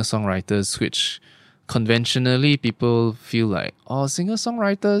are singer-songwriters, which conventionally people feel like, oh,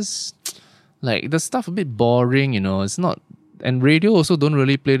 singer-songwriters, like the stuff a bit boring, it's not. And radio also don't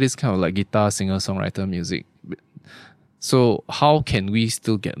really play this kind of like guitar singer-songwriter music. So how can we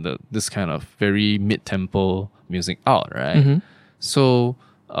still get this kind of very mid-tempo music out, right? So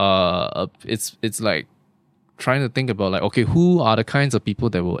it's like trying to think about like, okay, who are the kinds of people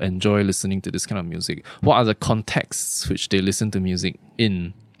that will enjoy listening to this kind of music? What are the contexts which they listen to music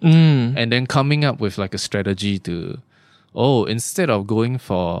in? And then coming up with like a strategy to, instead of going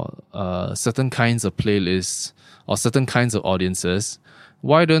for certain kinds of playlists or certain kinds of audiences,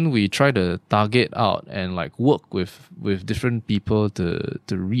 why don't we try to target out and like work with different people to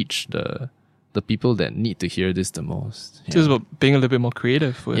reach the people that need to hear this the most? It's about being a little bit more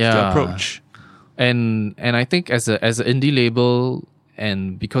creative with the approach. And I think as an indie label,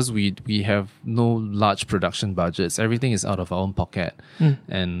 and because we have no large production budgets, everything is out of our own pocket,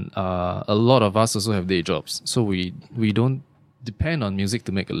 and a lot of us also have day jobs, so we don't depend on music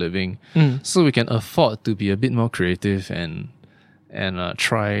to make a living, so we can afford to be a bit more creative and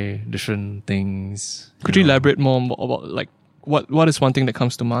try different things. Could you elaborate more about like what is one thing that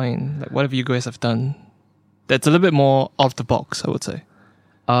comes to mind? Like whatever you guys have done that's a little bit more off the box, I would say.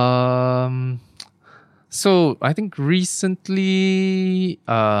 So I think recently,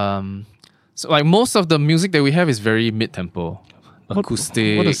 so like most of the music that we have is very mid-tempo,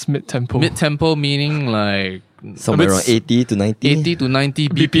 acoustic. What is mid-tempo? Mid-tempo meaning like Somewhere around 80 to 90. 80 to 90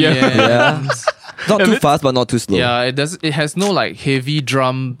 BPM. Yeah. Not too fast, but not too slow. Yeah, it has no like heavy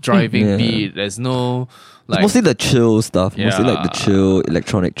drum driving Yeah. beat. There's no It's like. mostly the chill stuff. Mostly like the Yeah. chill,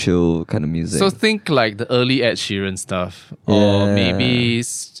 electronic chill kind of music. So think like the early Ed Sheeran stuff, or Yeah. maybe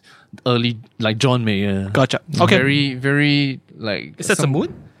early like John Mayer. Gotcha. Okay. Very very like. Is that a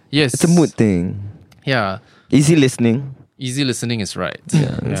mood? Yes, it's a mood thing. Yeah. Easy listening. Easy listening is right.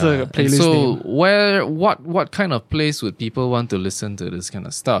 Yeah. It's like a And playlist so name. what kind of place would people want to listen to this kind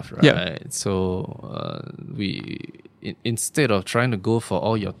of stuff, right? Yeah. So instead of trying to go for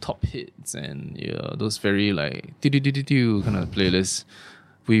all your top hits and those very like do kind of playlists,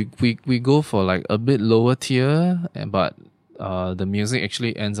 we go for like a bit lower tier, but the music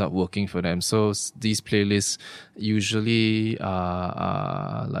actually ends up working for them. So these playlists usually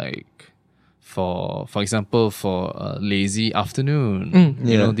are like for example, for lazy afternoon,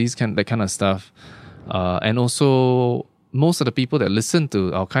 you Yeah. know, that kind of stuff. And also, most of the people that listen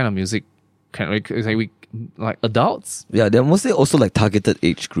to our kind of music, like adults. Yeah, they're mostly also like targeted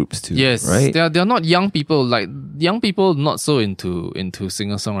age groups too. Yes, right. they're not young people. Like young people, not so into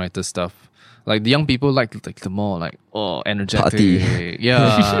singer-songwriter stuff. Like the young people like the more like energetic, Party.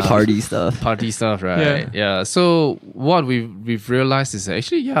 yeah, Party stuff. party stuff, right? Yeah. So what we've realized is that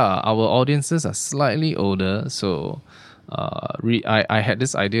actually, our audiences are slightly older. So, I had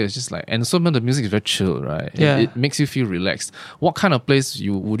this idea. It's just like, and some of the music is very chill, right? Yeah. It makes you feel relaxed. What kind of place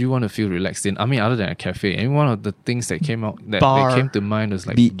would you want to feel relaxed in? I mean, other than a cafe. And one of the things that came Bar. came to mind was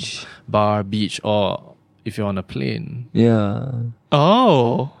like Beach. bar, beach, or if you're on a plane. Yeah.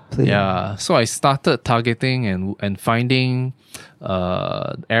 Oh. Play. Yeah, so I started targeting and finding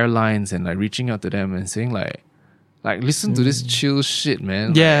airlines and like reaching out to them and saying like listen to this chill shit,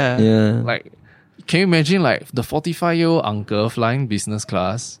 man. Yeah. Yeah. Like, can you imagine like the 45-year-old uncle flying business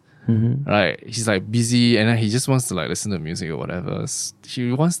class? Right, he's like busy and then he just wants to like listen to music or whatever.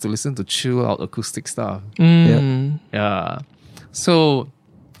 He wants to listen to chill out acoustic stuff. Mm. Yeah, so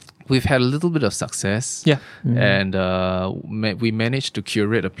we've had a little bit of success. Yeah. And we managed to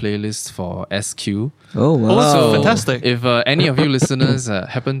curate a playlist for SQ. Oh wow. Oh, fantastic. If any of you listeners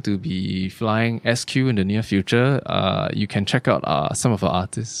happen to be flying SQ in the near future, you can check out some of our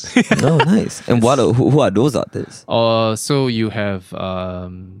artists. Oh nice. And who are those artists? So you have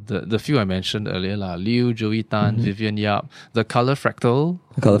the few I mentioned earlier, Liu, Joey Tan, Vivian Yap, the Color Fractal.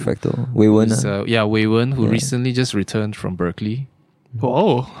 Color Fractal. Wei Wen. Wei Wen, who recently just returned from Berkeley.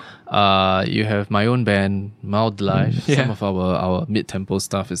 Whoa. You have my own band, Mild Life. Yeah. Some of our mid-tempo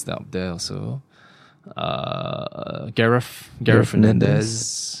stuff is up there also. Gareth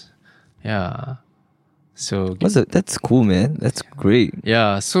Fernandez. Yeah. So That's cool, man. That's great.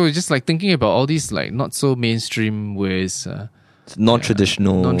 yeah, so just like thinking about all these like not so mainstream ways, It's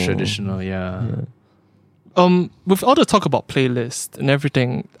non-traditional. non-traditional. Yeah. With all the talk about playlist and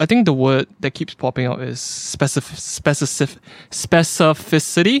everything, I think the word that keeps popping out is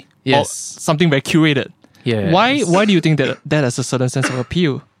specificity. Yes. Or something very curated. Yeah. Why do you think that has a certain sense of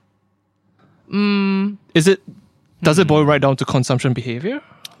appeal? Does it boil right down to consumption behavior?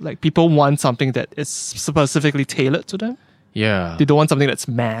 Like people want something that is specifically tailored to them? Yeah. They don't want something that's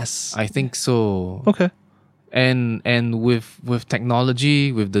mass. I think so. Okay. And with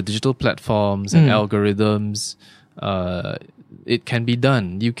technology, with the digital platforms and algorithms, it can be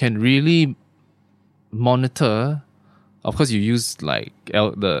done. You can really monitor. Of course, you use like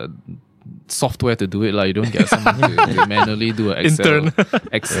the software to do it. Like you don't get someone to manually do an Excel. Intern.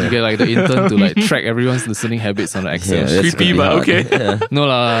 You get like the intern to like track everyone's listening habits on an Excel Yeah, sheet. that's Creepy, gonna but be hard. okay. Yeah. No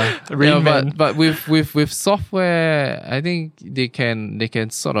lah. Rain Man. But with software, I think they can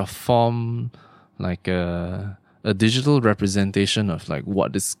sort of form like a digital representation of like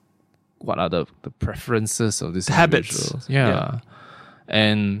what are the preferences of this Habits. individual. Yeah.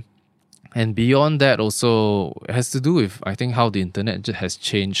 And beyond that also it has to do with I think how the internet has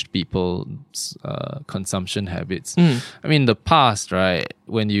changed people's consumption habits. I mean the past, right,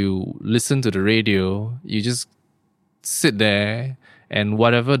 when you listen to the radio, you just sit there and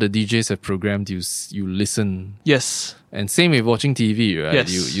whatever the DJs have programmed, you listen. Yes. And same with watching TV, right? Yes.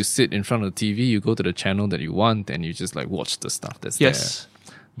 You sit in front of the TV, you go to the channel that you want, and you just like watch the stuff that's Yes. there.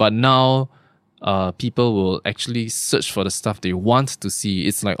 But now, people will actually search for the stuff they want to see.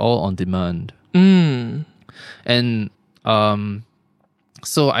 It's like all on demand. And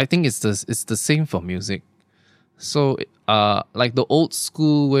so I think it's the same for music. So like the old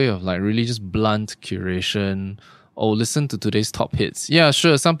school way of like really just blunt curation. Oh, listen to today's top hits. Yeah,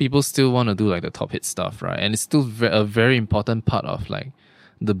 sure. Some people still want to do like the top hit stuff, right? And it's still a very important part of like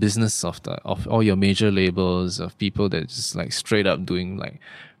the business of all your major labels, of people that just like straight up doing like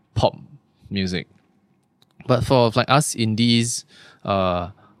pop music. But for like us indies,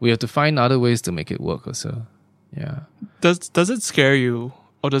 we have to find other ways to make it work also. Yeah. Does it scare you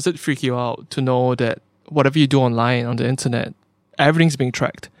or does it freak you out to know that whatever you do online on the internet, everything's being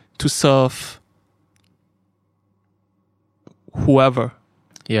tracked to serve whoever?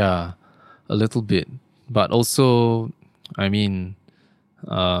 Yeah, a little bit. But also, I mean,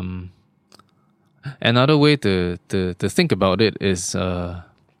 another way to think about it is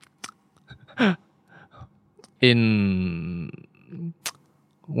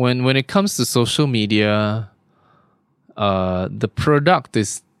when it comes to social media, the product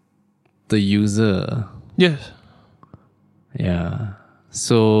is the user. Yes. Yeah.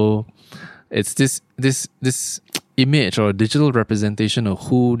 So it's this image or digital representation of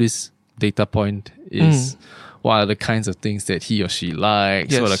who this data point is, what are the kinds of things that he or she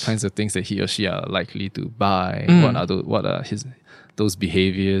likes, Yes. what are the kinds of things that he or she are likely to buy, what are his those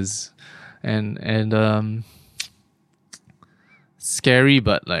behaviors, and scary,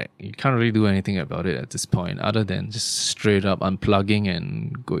 but like you can't really do anything about it at this point other than just straight up unplugging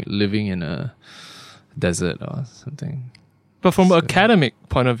and living in a desert or something. But from an academic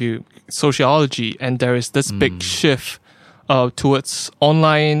point of view, sociology, and there is this big shift towards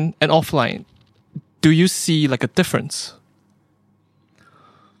online and offline. Do you see like a difference?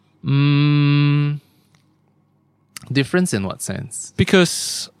 Difference in what sense?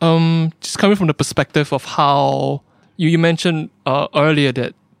 Because just coming from the perspective of how you mentioned earlier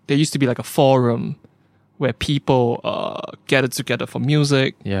that there used to be like a forum where people gathered together for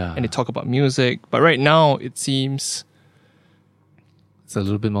music, Yeah. and they talk about music. But right now, it seems It's a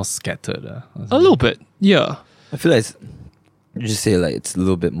little bit more scattered. a little bit, yeah. I feel like you just say like it's a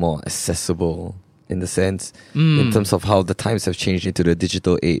little bit more accessible in the sense, in terms of how the times have changed into the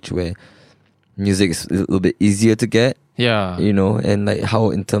digital age where music is a little bit easier to get, Yeah. you know, and like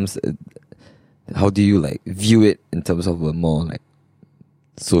how in terms, how do you like view it in terms of a more like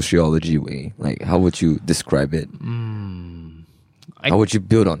sociology way? Like how would you describe it? How would you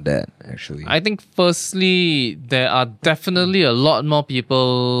build on that actually? I think firstly, there are definitely a lot more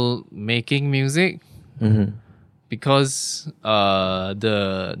people making music because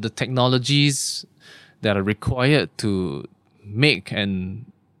the technologies that are required to make and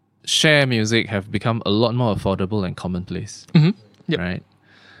share music have become a lot more affordable and commonplace. Yep. Right?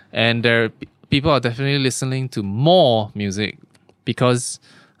 And people are definitely listening to more music because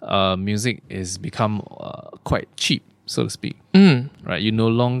music is become quite cheap, so to speak. Right? You no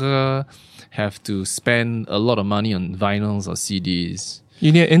longer have to spend a lot of money on vinyls or CDs.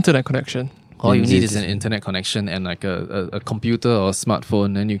 You need an internet connection. All you need Indeed. is an internet connection and like a computer or a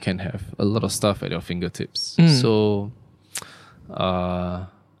smartphone, and you can have a lot of stuff at your fingertips. So,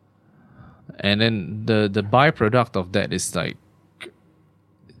 and then the byproduct of that is like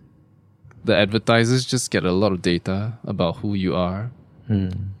the advertisers just get a lot of data about who you are,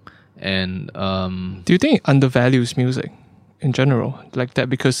 and Do you think it undervalues music in general like that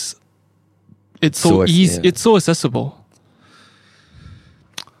because it's so So easy, yeah. it's so accessible?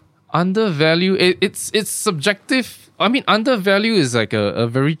 undervalue it's subjective. I mean, undervalue is like a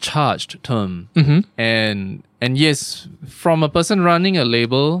very charged term, and yes, from a person running a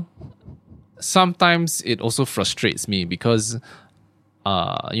label, sometimes it also frustrates me because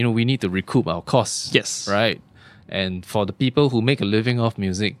we need to recoup our costs. Yes. Right. And for the people who make a living off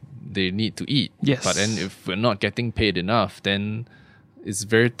music, they need to eat. Yes. But then if we're not getting paid enough, then it's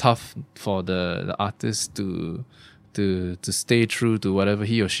very tough for the artist to stay true to whatever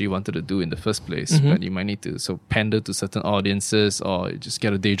he or she wanted to do in the first place. But you might need to pander to certain audiences or just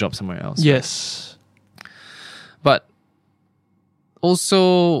get a day job somewhere else. Yes. But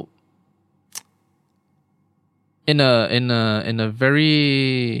also in a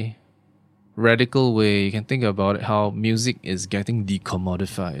very radical way, you can think about it, how music is getting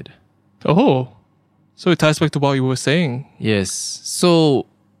decommodified. Oh, so it ties back to what you were saying. Yes. So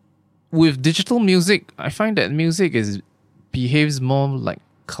with digital music, I find that music behaves more like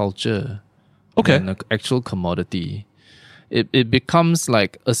culture Okay. than an actual commodity. It becomes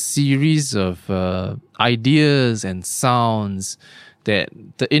like a series of ideas and sounds that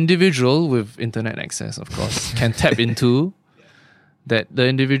the individual with internet access, of course, can tap into. That the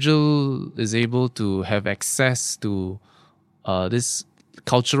individual is able to have access to this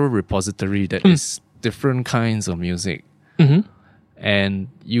cultural repository that is different kinds of music. And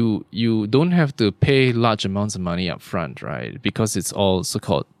you don't have to pay large amounts of money up front, right? Because it's all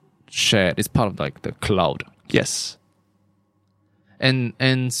so-called shared. It's part of like the cloud. Yes.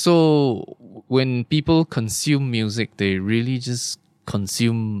 And so when people consume music, they really just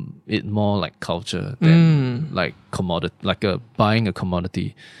consume it more like culture than like commodity, like buying a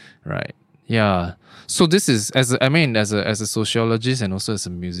commodity, right? Yeah. So this is as a sociologist and also as a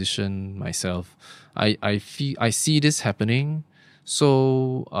musician myself, I see this happening.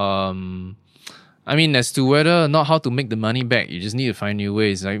 So as to whether or not how to make the money back, you just need to find new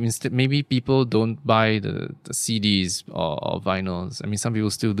ways. Like instead, maybe people don't buy the CDs or vinyls. I mean, some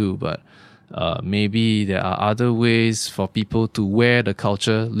people still do, but maybe there are other ways for people to wear the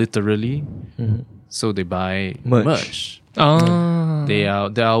culture literally. So they buy merch. Ah. There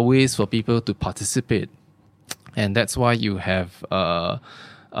are ways for people to participate, and that's why you have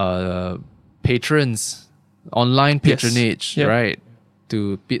patrons, online patronage, Yep. right?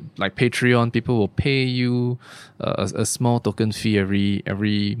 Like Patreon, people will pay you a small token fee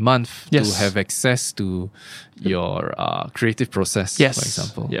every month Yes. to have access to your creative process, Yes. for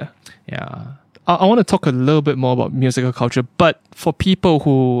example. Yeah. Yeah. I want to talk a little bit more about musical culture, but for people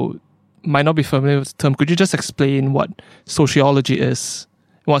who might not be familiar with the term, could you just explain what sociology is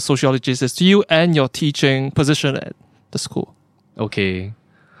to you and your teaching position at the school? Okay.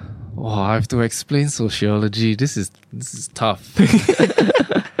 Oh, I have to explain sociology. This is tough.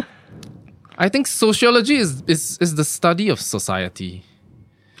 I think sociology is the study of society.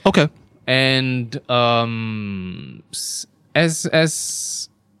 Okay. And as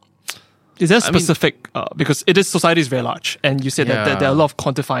is there specific because it is society is very large, and you said that there are a lot of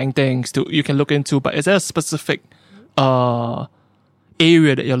quantifying things you can look into, but is there a specific area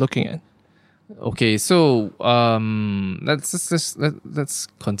that you're looking at? Okay, so let's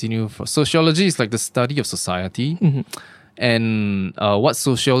continue. For sociology is like the study of society, and what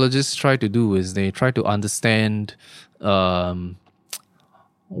sociologists try to do is they try to understand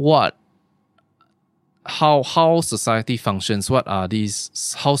how society functions, what are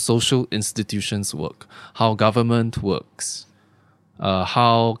these, how social institutions work, how government works,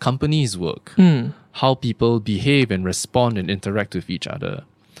 how companies work, how people behave and respond and interact with each other,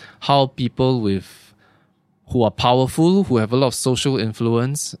 how people who are powerful, who have a lot of social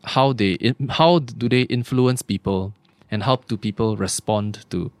influence, how do they influence people, and how do people respond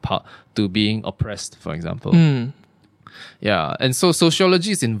to being oppressed, for example. Yeah, and so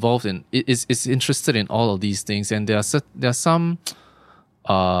sociology is involved in is interested in all of these things, and there are some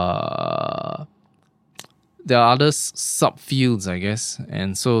there are other subfields, I guess,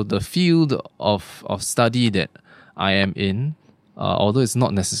 and so the field of study that I am in, although it's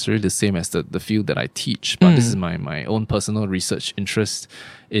not necessarily the same as the field that I teach, but this is my own personal research interest,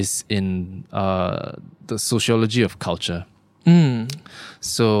 is in the sociology of culture.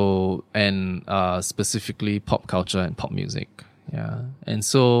 So, and specifically pop culture and pop music. Yeah. And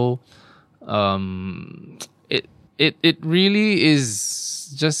so it really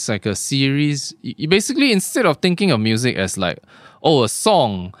is just like a series. You basically, instead of thinking of music as like, oh, a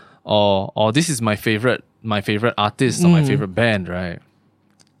song, or this is my favorite artist or my favorite band, right?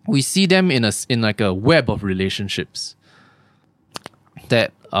 We see them in like a web of relationships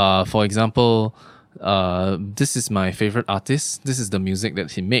that, for example, this is my favorite artist. This is the music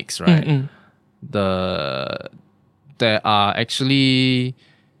that he makes, right? There are actually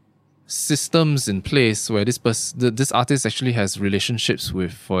systems in place where this artist actually has relationships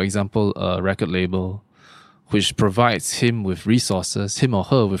with, for example, a record label, which provides him or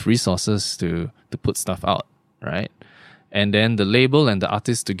her with resources to put stuff out, right? And then the label and the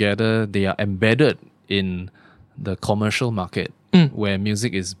artist together, they are embedded in the commercial market where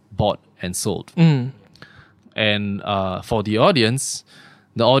music is bought and sold. And for the audience,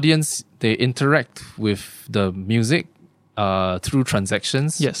 they interact with the music through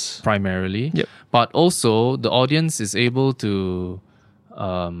transactions, yes, primarily. Yep. But also the audience is able to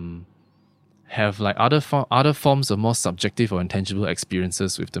have like other forms of more subjective or intangible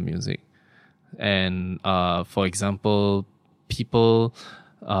experiences with the music. And for example, people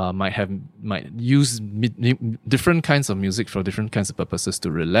might use different kinds of music for different kinds of purposes, to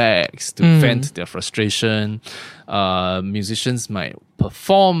relax, to vent their frustration. Musicians might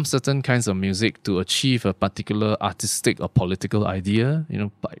perform certain kinds of music to achieve a particular artistic or political idea,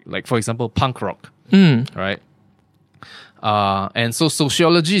 like for example, punk rock, right? And so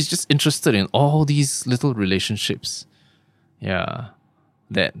sociology is just interested in all these little relationships,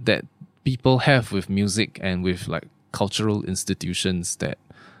 that people have with music and with like cultural institutions that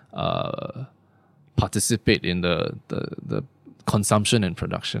participate in the consumption and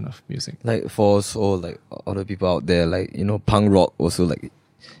production of music. Like for also like other people out there, like punk rock also, like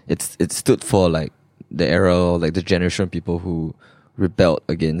it stood for like the era or like the generation of people who rebelled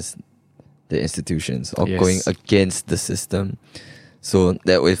against the institutions or going against the system. So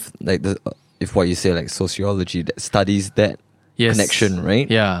that with like if what you say, like sociology that studies that connection, right?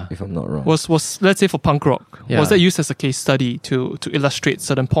 Yeah. If I'm not wrong. Was let's say for punk rock, was that used as a case study to illustrate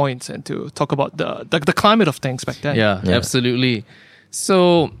certain points and to talk about the climate of things back then? Yeah, absolutely.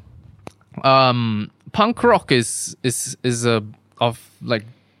 So punk rock is like,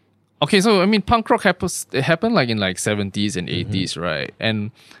 okay, so I mean punk rock happened like in like 70s and 80s, right?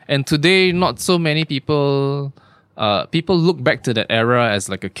 And today not so many people look back to that era as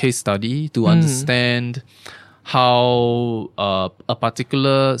like a case study to understand how a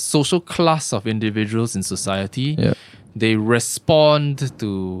particular social class of individuals in society, they respond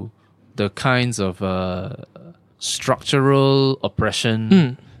to the kinds of structural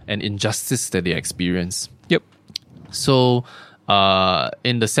oppression and injustice that they experience. Yep. So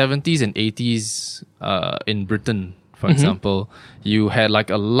in the 70s and 80s in Britain, for example, you had like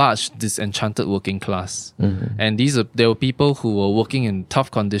a large disenchanted working class. And there were people who were working in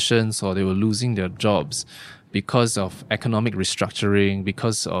tough conditions or they were losing their jobs because of economic restructuring,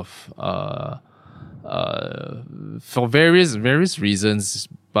 because of for various reasons.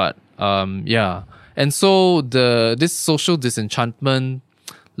 But and so this social disenchantment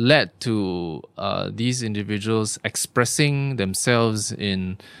led to these individuals expressing themselves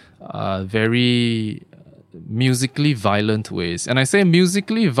in very musically violent ways. And I say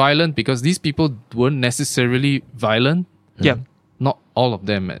musically violent because these people weren't necessarily violent. Yeah. Not all of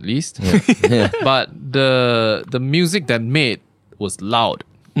them, at least. Yeah. But the music that made was loud.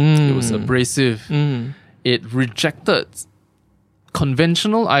 It was abrasive. It rejected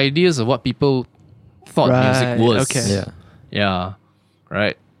conventional ideas of what people thought music was. Okay. Yeah.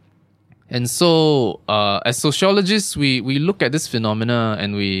 Right. And so, as sociologists, we look at this phenomena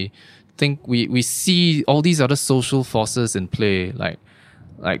and we think we see all these other social forces in play, like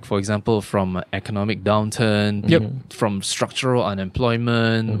for example, from economic downturn, from structural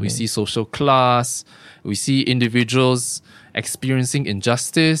unemployment, we see social class, we see individuals experiencing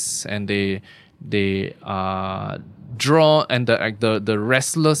injustice, and they draw, and the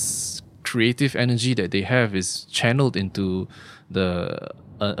restless creative energy that they have is channeled into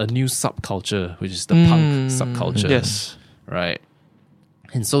a new subculture, which is the punk subculture. Yes. Right.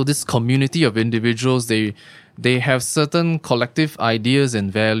 And so this community of individuals, they have certain collective ideas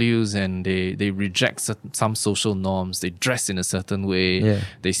and values, and they reject some social norms. They dress in a certain way. Yeah.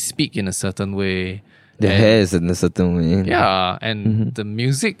 They speak in a certain way. Their hair is in a certain way. Yeah. And the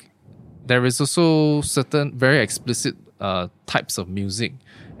music, there is also certain very explicit types of music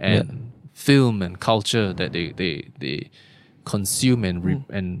and film and culture that they consume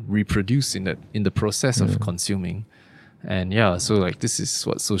and reproduce in the process of consuming. And so like this is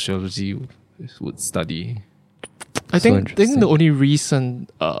what sociology would study. I think interesting. the only recent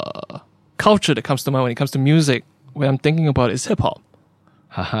culture that comes to mind when it comes to music, when I'm thinking about it, is hip hop.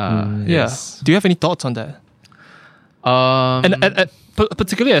 Haha. Yeah. Yes. Do you have any thoughts on that? And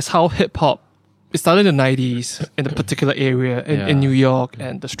particularly as how hip hop, it started in the 90s in a particular area in New York,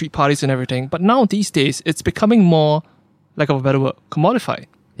 and the street parties and everything. But now these days, it's becoming more, lack of a better word, commodified.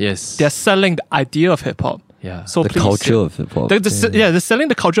 Yes. They're selling the idea of hip hop. Yeah. So The please, culture of hip hop. they're selling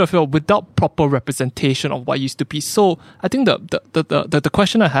the culture of hip hop without proper representation of what used to be. So I think the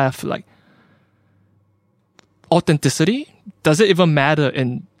question I have, like, authenticity, does it even matter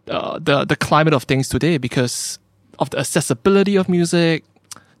in the climate of things today because of the accessibility of music?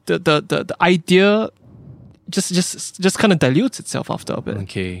 The idea just kind of dilutes itself after a bit.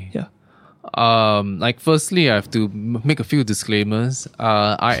 Okay. Yeah. Like firstly, I have to make a few disclaimers.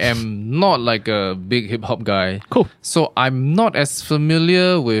 I am not like a big hip hop guy. Cool. So I'm not as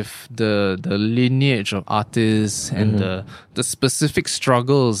familiar with the lineage of artists and the specific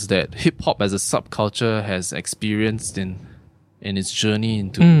struggles that hip hop as a subculture has experienced in its journey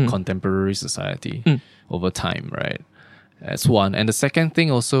into contemporary society over time, right? That's one. And the second thing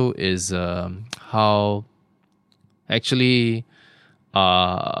also is how actually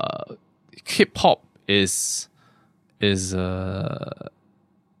hip hop is a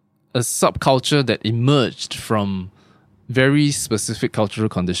subculture that emerged from very specific cultural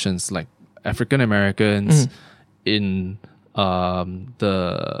conditions, like African Americans in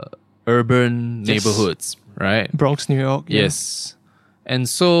the urban neighborhoods, right? Bronx, New York. Yeah. Yes. And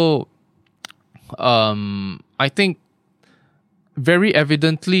so I think very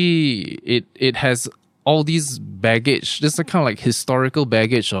evidently it has all these baggage. There's a kind of like historical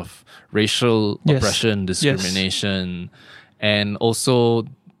baggage of racial oppression, discrimination, and also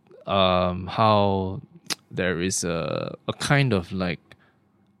how there is a kind of like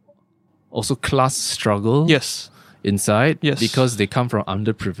also class struggle Yes. inside, Yes. because they come from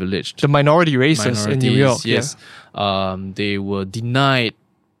underprivileged The minority races in New York. Yes. They were denied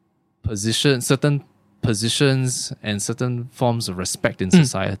certain positions and certain forms of respect in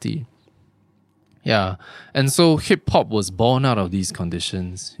society. Yeah. And so hip hop was born out of these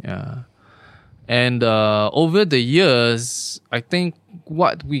conditions. Yeah. And over the years, I think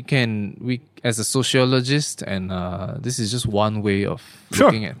what we as a sociologist, and this is just one way of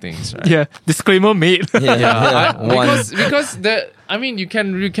looking at things, right? Yeah. Disclaimer made. Because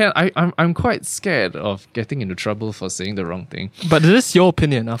I'm quite scared of getting into trouble for saying the wrong thing. But it is your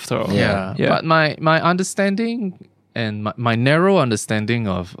opinion after all. Yeah. But my understanding and my narrow understanding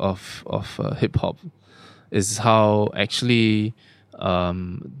of hip hop is how actually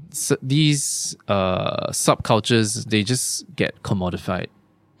these subcultures, they just get commodified.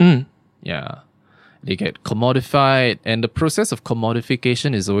 Yeah. They get commodified, and the process of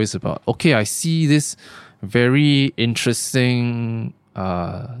commodification is always about, okay, I see this very interesting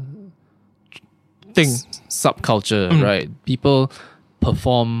Thing. subculture, right? People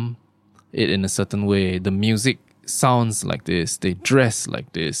perform it in a certain way. The music sounds like this. They dress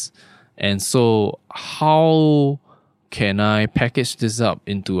like this. And so how can I package this up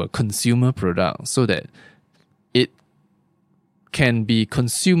into a consumer product so that it can be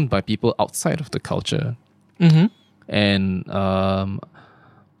consumed by people outside of the culture? Mm-hmm. And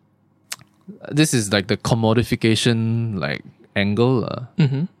this is like the commodification like angle.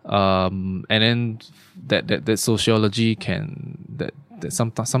 And then that sociology that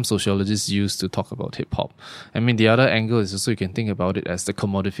some sociologists use to talk about hip hop. I mean, the other angle is also you can think about it as the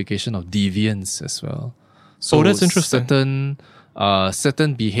commodification of deviance as well. So that's interesting.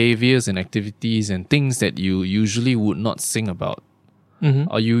 Certain behaviors and activities and things that you usually would not sing about,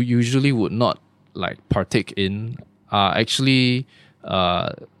 or you usually would not like partake in, are actually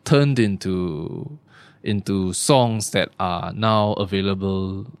turned into songs that are now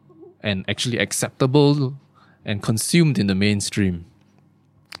available and actually acceptable and consumed in the mainstream.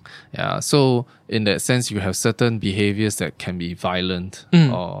 Yeah, so in that sense, you have certain behaviors that can be violent,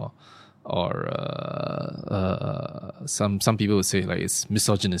 or some people would say like it's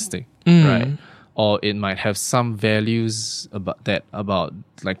misogynistic, right? Or it might have some values about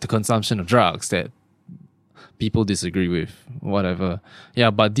like the consumption of drugs that people disagree with, whatever. Yeah,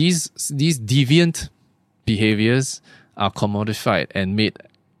 but these deviant behaviors are commodified and made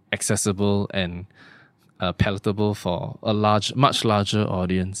accessible and palatable for a much larger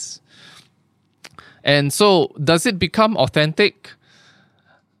audience. And so, does it become authentic?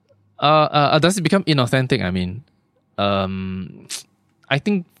 Does it become inauthentic? I mean, I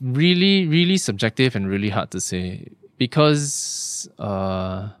think really, really subjective and really hard to say, because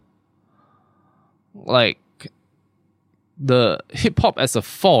like the hip hop as a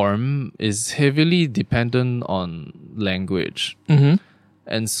form is heavily dependent on language,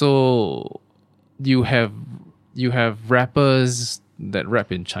 and so you have rappers that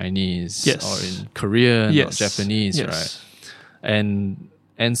rap in Chinese, or in Korean, or Japanese, right?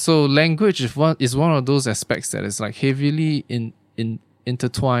 And so language is one of those aspects that is like heavily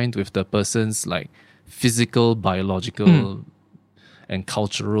intertwined with the person's like physical, biological, and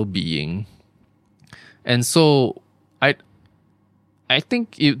cultural being. And so I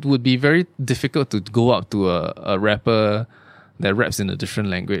think it would be very difficult to go up to a rapper that raps in a different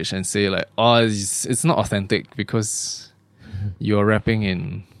language and say like, oh, it's not authentic because you're rapping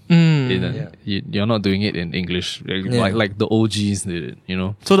in you're not doing it in English, like the OGs did it, you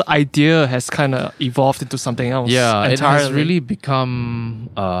know. So the idea has kind of evolved into something else. Yeah, entirely. it has really become,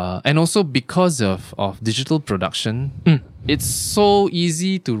 and also because of digital production, it's so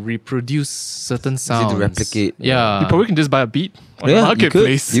easy to reproduce certain sounds. Easy to replicate. Yeah, You probably can just buy a beat on the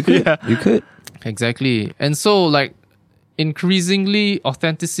marketplace. You could. Yeah. You could. exactly. And so like increasingly,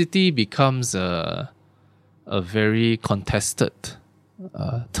 authenticity becomes a very contested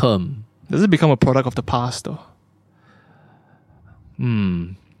term. Does it become a product of the past though?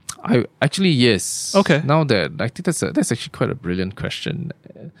 I actually, yes. Okay. Now that I think that's actually quite a brilliant question,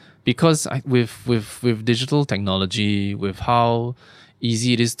 because with digital technology, with how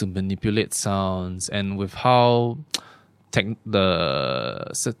easy it is to manipulate sounds, and with how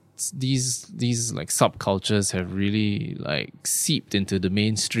these like subcultures have really like seeped into the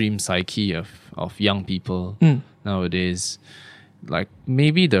mainstream psyche of young people nowadays. Like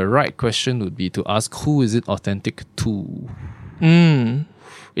maybe the right question would be to ask, who is it authentic to?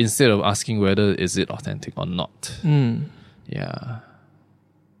 Instead of asking whether is it authentic or not. Yeah.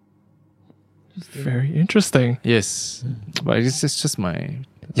 Very interesting. Yes. But it's just my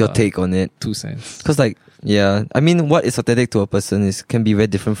Your take on it. 2 cents. Because like, yeah, I mean, what is authentic to a person can be very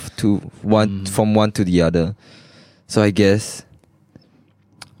different from one to the other. So I guess,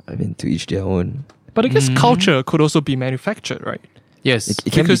 I mean, to each their own. But I guess culture could also be manufactured, right? Yes.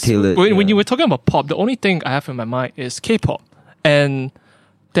 It can be Because tailored. when you were talking about pop, the only thing I have in my mind is K-pop. And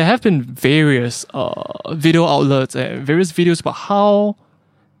there have been various video outlets and various videos about how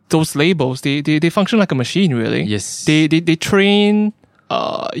those labels, they function like a machine, really. Yes. They train,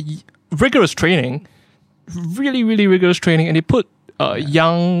 rigorous training, really, really rigorous training, and they put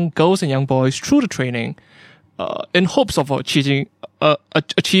young girls and young boys through the training in hopes of achieving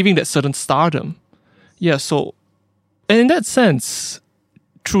that certain stardom. Yeah, so in that sense,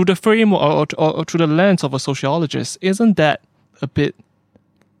 through the frame or through the lens of a sociologist, isn't that a bit,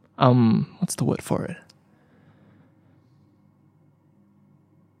 what's the word for it?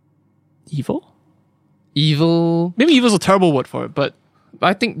 Evil? Evil. Maybe evil is a terrible word for it, but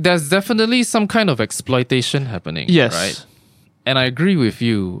I think there's definitely some kind of exploitation happening. yes. Right? And I agree with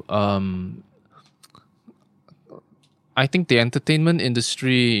you. I think the entertainment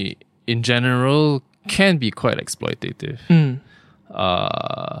industry in general can be quite exploitative.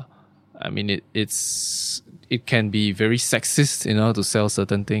 I mean, it can be very sexist in order to sell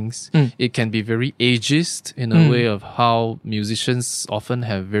certain things. It can be very ageist in a way of how musicians often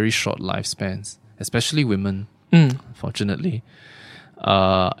have very short lifespans, especially women, unfortunately.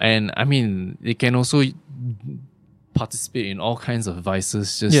 And I mean, they can also participate in all kinds of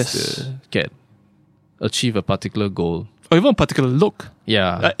vices just to achieve a particular goal. Or even a particular look.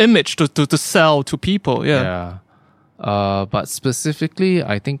 Yeah. Image to sell to people. Yeah. But specifically,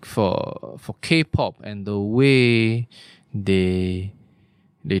 I think for K-pop and the way they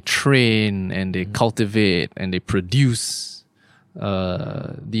train and they cultivate and they produce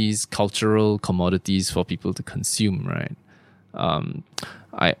these cultural commodities for people to consume, right?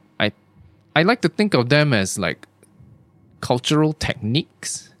 I like to think of them as like cultural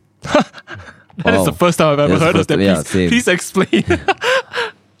techniques. That is the first time I've ever heard of that. Please explain.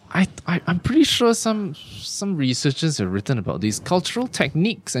 I'm pretty sure some researchers have written about these cultural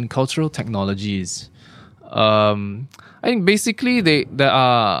techniques and cultural technologies. I think basically there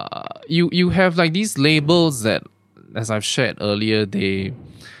are you have like these labels that, as I've shared earlier, they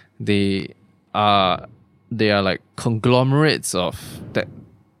are like conglomerates of that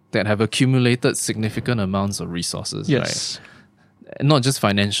have accumulated significant amounts of resources. Yes. Right? Not just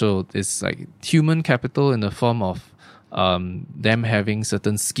financial, it's like human capital in the form of them having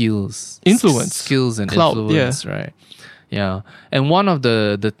certain skills and clout, influence, right? Yeah. And one of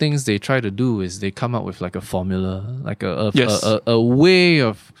the things they try to do is they come up with like a formula, like a way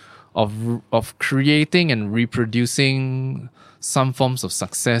of creating and reproducing some forms of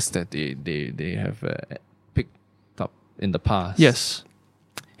success that they have picked up in the past. Yes.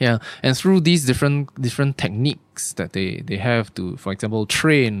 Yeah, and through these different techniques that they have to, for example,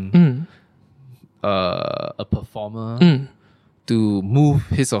 train a performer to move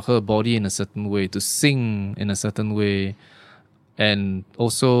his or her body in a certain way, to sing in a certain way, and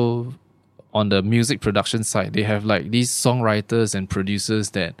also on the music production side, they have like these songwriters and producers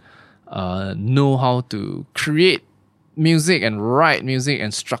that know how to create music and write music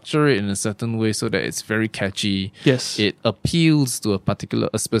and structure it in a certain way so that it's very catchy. Yes. It appeals to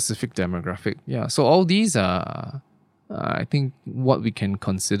a specific demographic. Yeah. So all these are, I think, what we can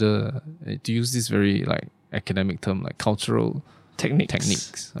consider, to use this very like academic term, like cultural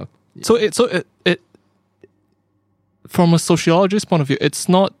techniques. Yeah. So it from a sociologist's point of view, it's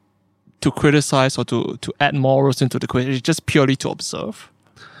not to criticize or to add morals into the question. It's just purely to observe.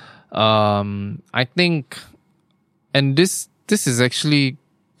 I think. And this is actually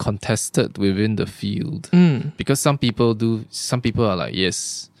contested within the field because some people are like,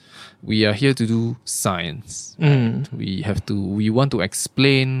 yes, we are here to do science. Right? We want to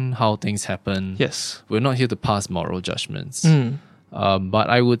explain how things happen. Yes. We're not here to pass moral judgments. But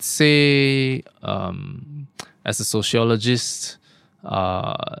I would say, as a sociologist,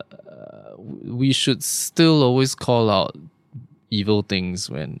 we should still always call out evil things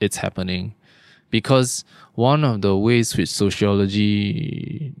when it's happening. Because one of the ways which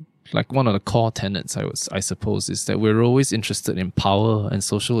sociology, like one of the core tenets, I suppose, is that we're always interested in power and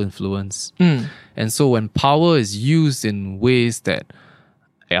social influence. And so when power is used in ways that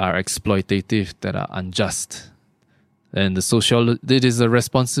are exploitative, that are unjust, then it is a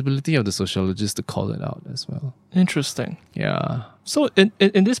responsibility of the sociologist to call it out as well. Interesting. Yeah. So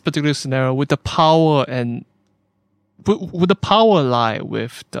in this particular scenario, would the power lie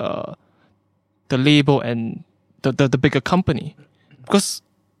with the label and the bigger company? Because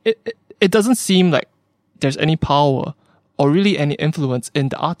it doesn't seem like there's any power or really any influence in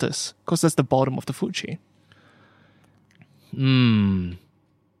the artist, because that's the bottom of the food chain.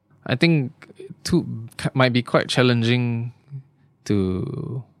 I think might be quite challenging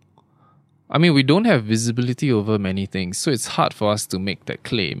to. I mean, we don't have visibility over many things, so it's hard for us to make that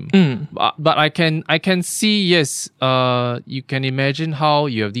claim. But I can see, yes, you can imagine how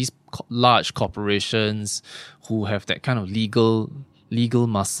you have these large corporations who have that kind of legal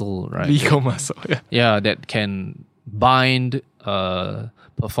muscle, right? Legal muscle, yeah. Yeah, that can bind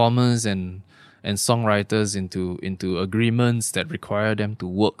performers and songwriters into agreements that require them to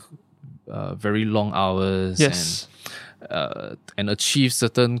work very long hours. Yes. And achieve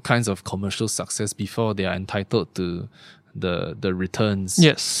certain kinds of commercial success before they are entitled to the returns.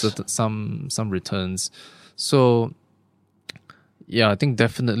 Yes. Some returns. So yeah, I think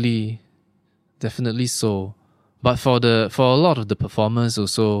definitely so. But for a lot of the performers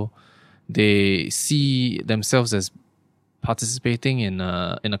also, they see themselves as participating in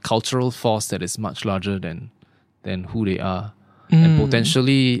a cultural force that is much larger than who they are. And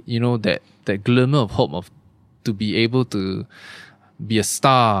potentially, that glimmer of hope of to be able to be a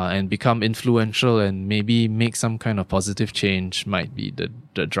star and become influential and maybe make some kind of positive change might be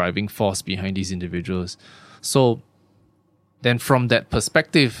the driving force behind these individuals. So then from that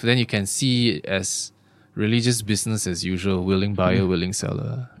perspective, then you can see it as really just business as usual, willing buyer, willing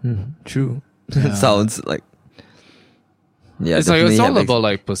seller. True. It sounds like, yeah, It's like it's all definitely about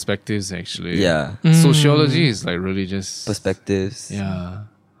like perspectives actually. yeah, Sociology is like really just perspectives. yeah.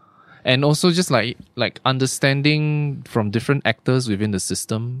 And also just like understanding from different actors within the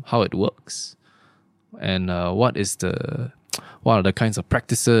system how it works, and what are the kinds of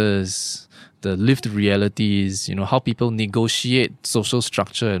practices, the lived realities, how people negotiate social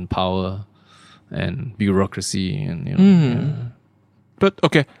structure and power and bureaucracy and yeah. But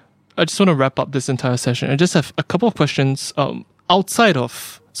okay, I just want to wrap up this entire session. I just have a couple of questions outside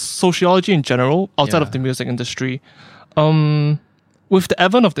of sociology in general, outside of the music industry. With the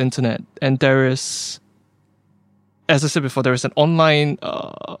advent of the internet, and there is, as I said before, there is an online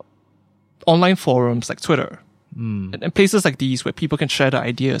forums like Twitter and places like these where people can share their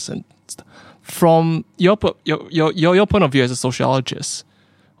ideas and stuff. From your point of view as a sociologist,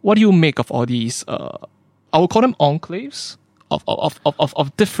 what do you make of all these? I would call them enclaves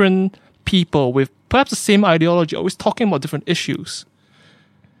of different people with perhaps the same ideology, always talking about different issues.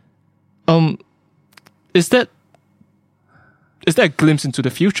 Is that a glimpse into the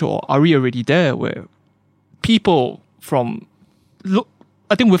future, or are we already there where people from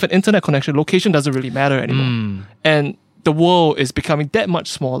I think with an internet connection, location doesn't really matter anymore. And the world is becoming that much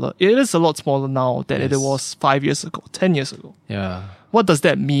smaller. It is a lot smaller now than it was 5 years ago, 10 years ago. Yeah. What does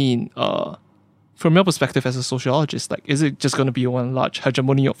that mean from your perspective as a sociologist? Like, is it just going to be one large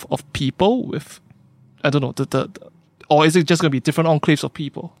hegemony of people with, I don't know, or is it just going to be different enclaves of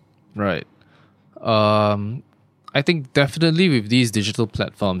people? Right. I think definitely with these digital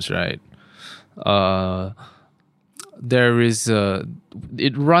platforms, right, there is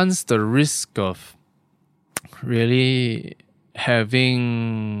it runs the risk of really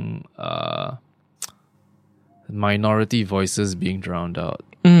having minority voices being drowned out.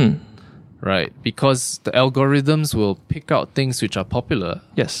 Right, because the algorithms will pick out things which are popular.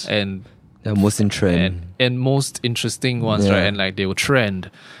 Yes. And The most in trend. and most interesting ones, Yeah. right? And like they will trend.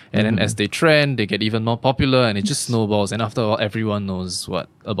 And then as they trend, they get even more popular and it just snowballs. And after all, everyone knows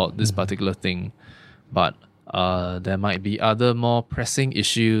about this particular thing. But there might be other more pressing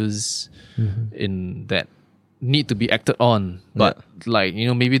issues in that need to be acted on. But like,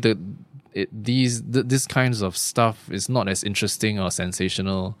 maybe these kinds of stuff is not as interesting or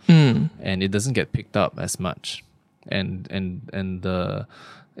sensational, and it doesn't get picked up as much, and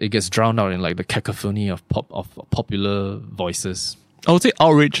it gets drowned out in like the cacophony of popular voices. I would say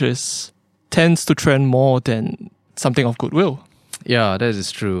outrage tends to trend more than something of goodwill. Yeah, that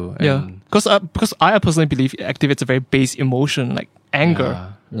is true. Yeah, because I personally believe it activates a very base emotion like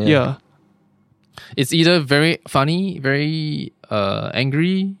anger. Yeah. It's either very funny, very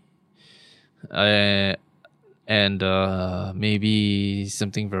angry, and maybe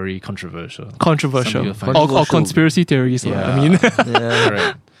something very controversial. Some people find Or conspiracy theories. Yeah. I mean,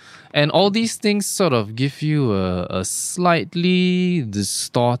 Correct. And all these things sort of give you a slightly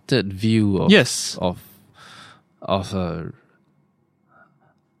distorted view of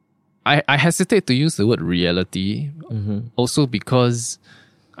I hesitate to use the word reality, also because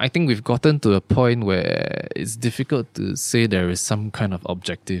I think we've gotten to a point where it's difficult to say there is some kind of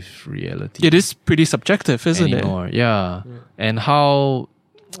objective reality. it is pretty subjective, isn't anymore. Yeah. And how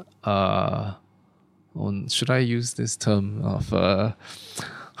should I use this term of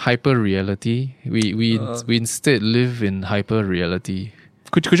hyper reality? We instead live in hyper reality.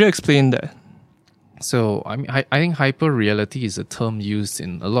 Could you explain that? So I mean, I think hyper reality is a term used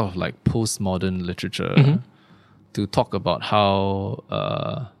in a lot of like postmodern literature to talk about how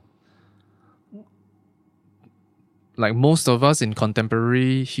like most of us in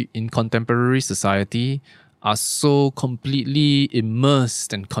contemporary society are so completely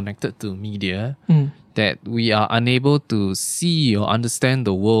immersed and connected to media that we are unable to see or understand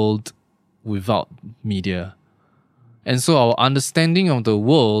the world without media. And so our understanding of the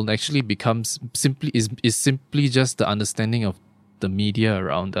world actually becomes simply just the understanding of the media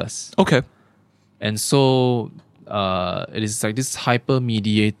around us. Okay. And so it is like this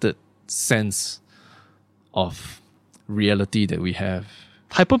hyper-mediated sense of reality that we have.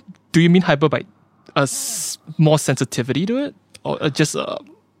 Hyper? Do you mean hyper by more sensitivity to it, or just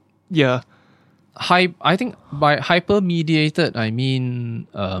yeah? I think by hyper-mediated, I mean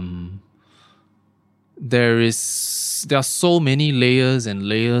there are so many layers and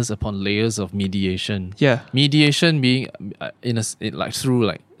layers upon layers of mediation. Yeah. Mediation being through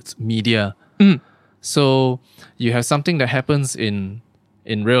like media. So you have something that happens in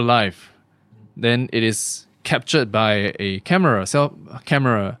real life, then it is captured by a camera. So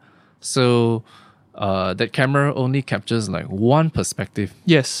that camera only captures like one perspective,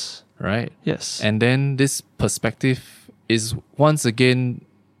 Yes. right? Yes. And then this perspective is once again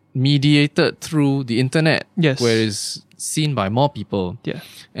mediated through the internet, Yes. where it's seen by more people. Yeah.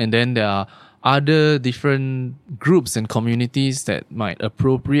 And then there are other different groups and communities that might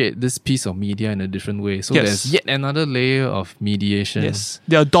appropriate this piece of media in a different way. So Yes. there's yet another layer of mediation. Yes.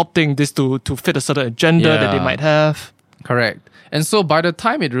 They're adopting this to fit a certain agenda that they Yeah. might have. Correct. And so by the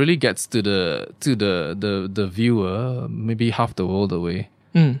time it really gets to the viewer, maybe half the world away,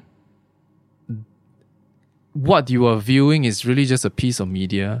 Mm. what you are viewing is really just a piece of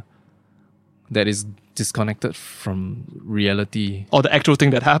media that is disconnected from reality. Or the actual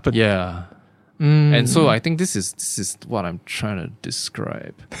thing that happened. Yeah. Mm. And so I think this is what I'm trying to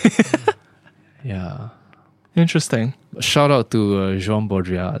describe. Yeah. Interesting. Shout out to Jean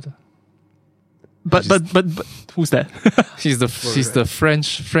Baudrillard. But who's that? She's the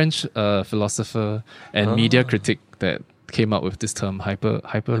French philosopher and media critic that came up with this term hyper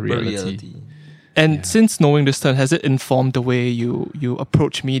reality. And since knowing this term, has it informed the way you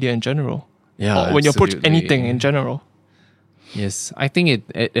approach media in general? Yeah, Or when you approach absolutely. anything in general? Yes, I think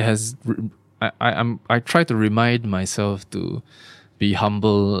it has. I try to remind myself to be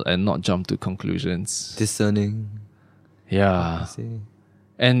humble and not jump to conclusions. Discerning. Yeah, I see.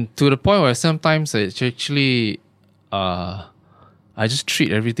 and to the point where sometimes it's actually, I just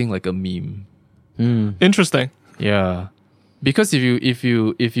treat everything like a meme. Interesting. Yeah, because if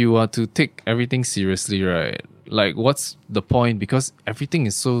you are to take everything seriously, right? Like, what's the point? Because everything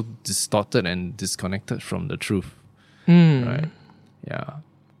is so distorted and disconnected from the truth, right? Yeah,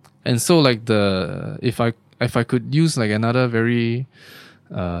 and so like if I could use like another very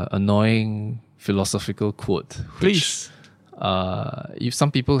annoying philosophical quote, which, Please. if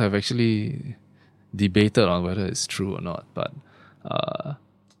some people have actually debated on whether it's true or not, but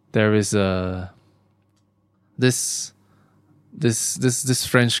there is this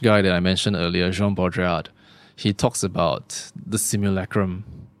French guy that I mentioned earlier, Jean Baudrillard. He talks about the simulacrum.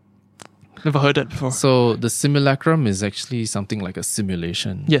 Never heard that before. So the simulacrum is actually something like a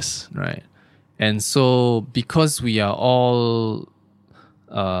simulation. Yes. Right. And so because we are all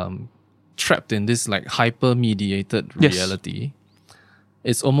trapped in this like hyper mediated Yes. reality,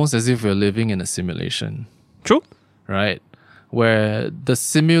 it's almost as if we're living in a simulation, True. right? Where the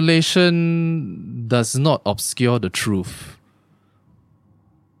simulation does not obscure the truth.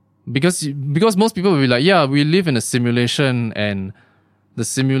 Because most people will be like, yeah, we live in a simulation and the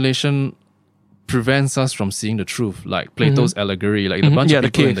simulation prevents us from seeing the truth, like Plato's allegory, like the bunch Yeah, of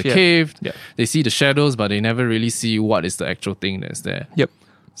the people in cave, the yeah. cave, Yeah. they see the shadows, but they never really see what is the actual thing that's there. Yep.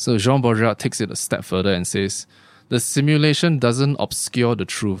 So Jean Baudrillard takes it a step further and says, the simulation doesn't obscure the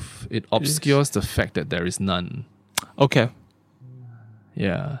truth. It obscures the fact that there is none. Okay.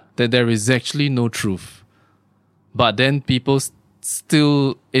 Yeah. That there is actually no truth. But then people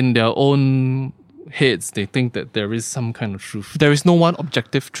still, in their own heads, they think that there is some kind of truth. There is no one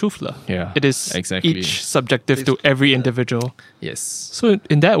objective truth. Yeah. It is exactly. each subjective to every individual. Yes. So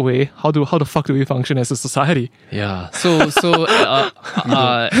in that way, how the fuck do we function as a society? Yeah. So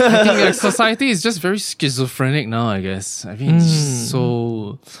I think like society is just very schizophrenic now, I guess. I mean, it's just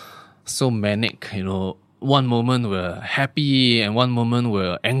so manic, you know. One moment we're happy and one moment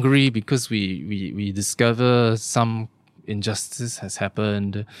we're angry because we discover some injustice has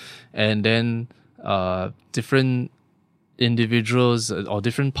happened, and then different individuals or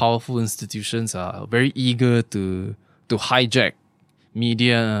different powerful institutions are very eager to hijack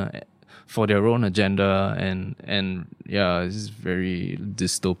media for their own agenda, and yeah, it's very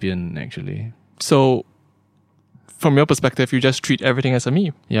dystopian actually. So from your perspective, you just treat everything as a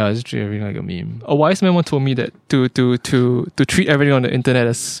meme. Yeah, I just treat everything like a meme. A wise man once told me that to treat everything on the internet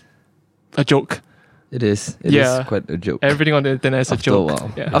as a joke. It is. It Yeah. is quite a joke. Everything on the internet is a After a joke.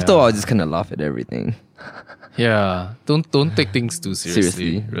 while. Yeah. After a while, I just kind of laugh at everything. Yeah, don't take things too seriously.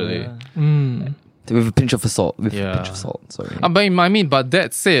 Seriously. Really. Yeah. Mm. With a pinch of salt. With Yeah. a pinch of salt. Sorry. But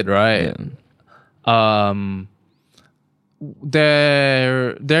that said, right? Yeah.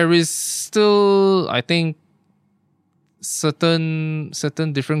 There is still, I think, certain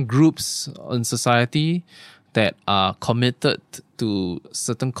different groups in society that are committed to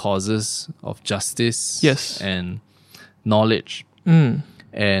certain causes of justice, Yes. and knowledge. Mm.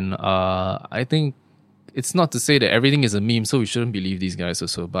 And I think it's not to say that everything is a meme, so we shouldn't believe these guys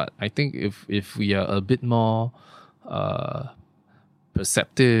also. But I think if we are a bit more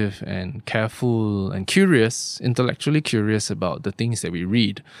perceptive and careful and curious, intellectually curious about the things that we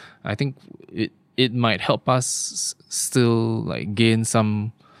read, I think it might help us still like gain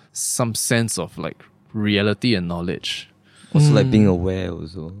some sense of like reality and knowledge. Also, like being aware,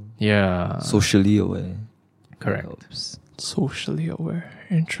 also Yeah, socially aware. correct. Helps. Socially aware.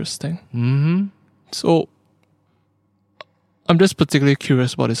 Interesting. Mm-hmm. So, I'm just particularly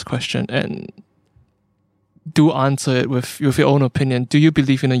curious about this question, and do answer it with your own opinion. Do you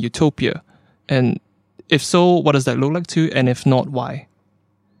believe in a utopia? And if so, what does that look like to you? And if not, why?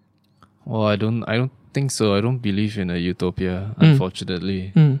 Well, I don't think so. I don't believe in a utopia,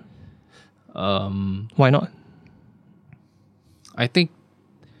 unfortunately. Why not? I think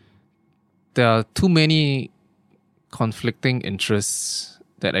there are too many conflicting interests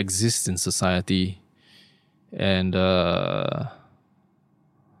that exist in society, and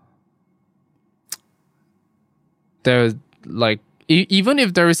there, like, even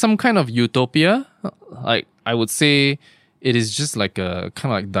if there is some kind of utopia, like, I would say it is just like a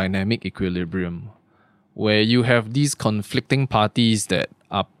kind of like dynamic equilibrium where you have these conflicting parties that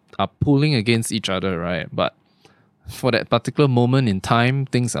are pulling against each other, right? But for that particular moment in time,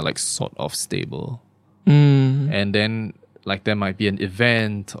 things are like sort of stable. And then like there might be an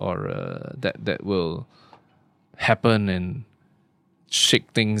event or that will happen and shake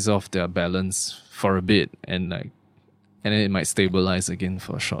things off their balance for a bit, and then it might stabilize again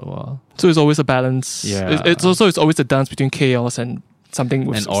for a short while. So it's always a balance. Yeah. It's always a dance between chaos and something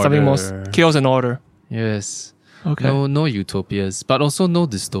with And something more order. chaos and order. Yes. Okay. No utopias, but also no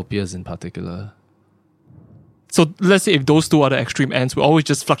dystopias in particular. So let's say if those two are the extreme ends, we're always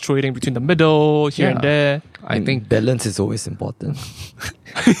just fluctuating between the middle, here and Yeah. there. I think balance is always important.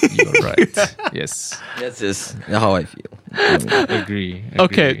 you're right. Yes. That's just how I feel. Agree.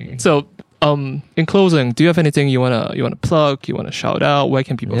 Okay. So in closing, do you have anything you wanna plug, you wanna shout out? Where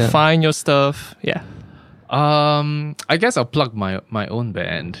can people Yeah. find your stuff? Yeah. I guess I'll plug my own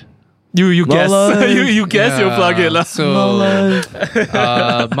band. You guess. Life. you guess you'll plug it lah. So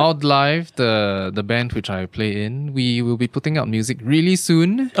Mild Life, the band which I play in, we will be putting out music really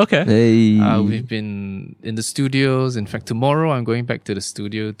soon. Okay. Hey. We've been in the studios. In fact, tomorrow I'm going back to the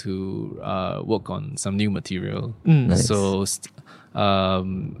studio to work on some new material. Nice. So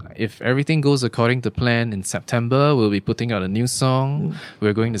if everything goes according to plan, in September we'll be putting out a new song.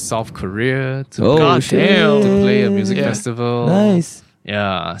 We're going to South Korea to God damn. to play a music Yeah. festival. Nice.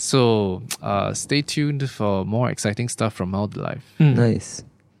 Yeah, so stay tuned for more exciting stuff from Mild Life. Nice.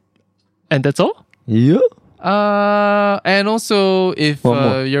 And that's all? Yeah. And also, if One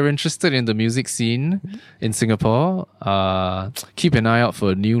more. you're interested in the music scene in Singapore, keep an eye out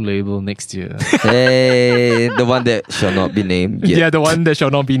for a new label next year. Hey, the one that shall not be named yet. Yeah, the one that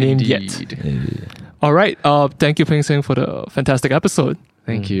shall not be named yet. Indeed. All right. Thank you, Peng Sing, for the fantastic episode.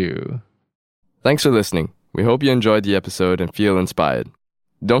 Thank you. Thanks for listening. We hope you enjoyed the episode and feel inspired.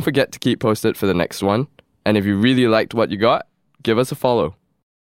 Don't forget to keep posted for the next one. And if you really liked what you got, give us a follow.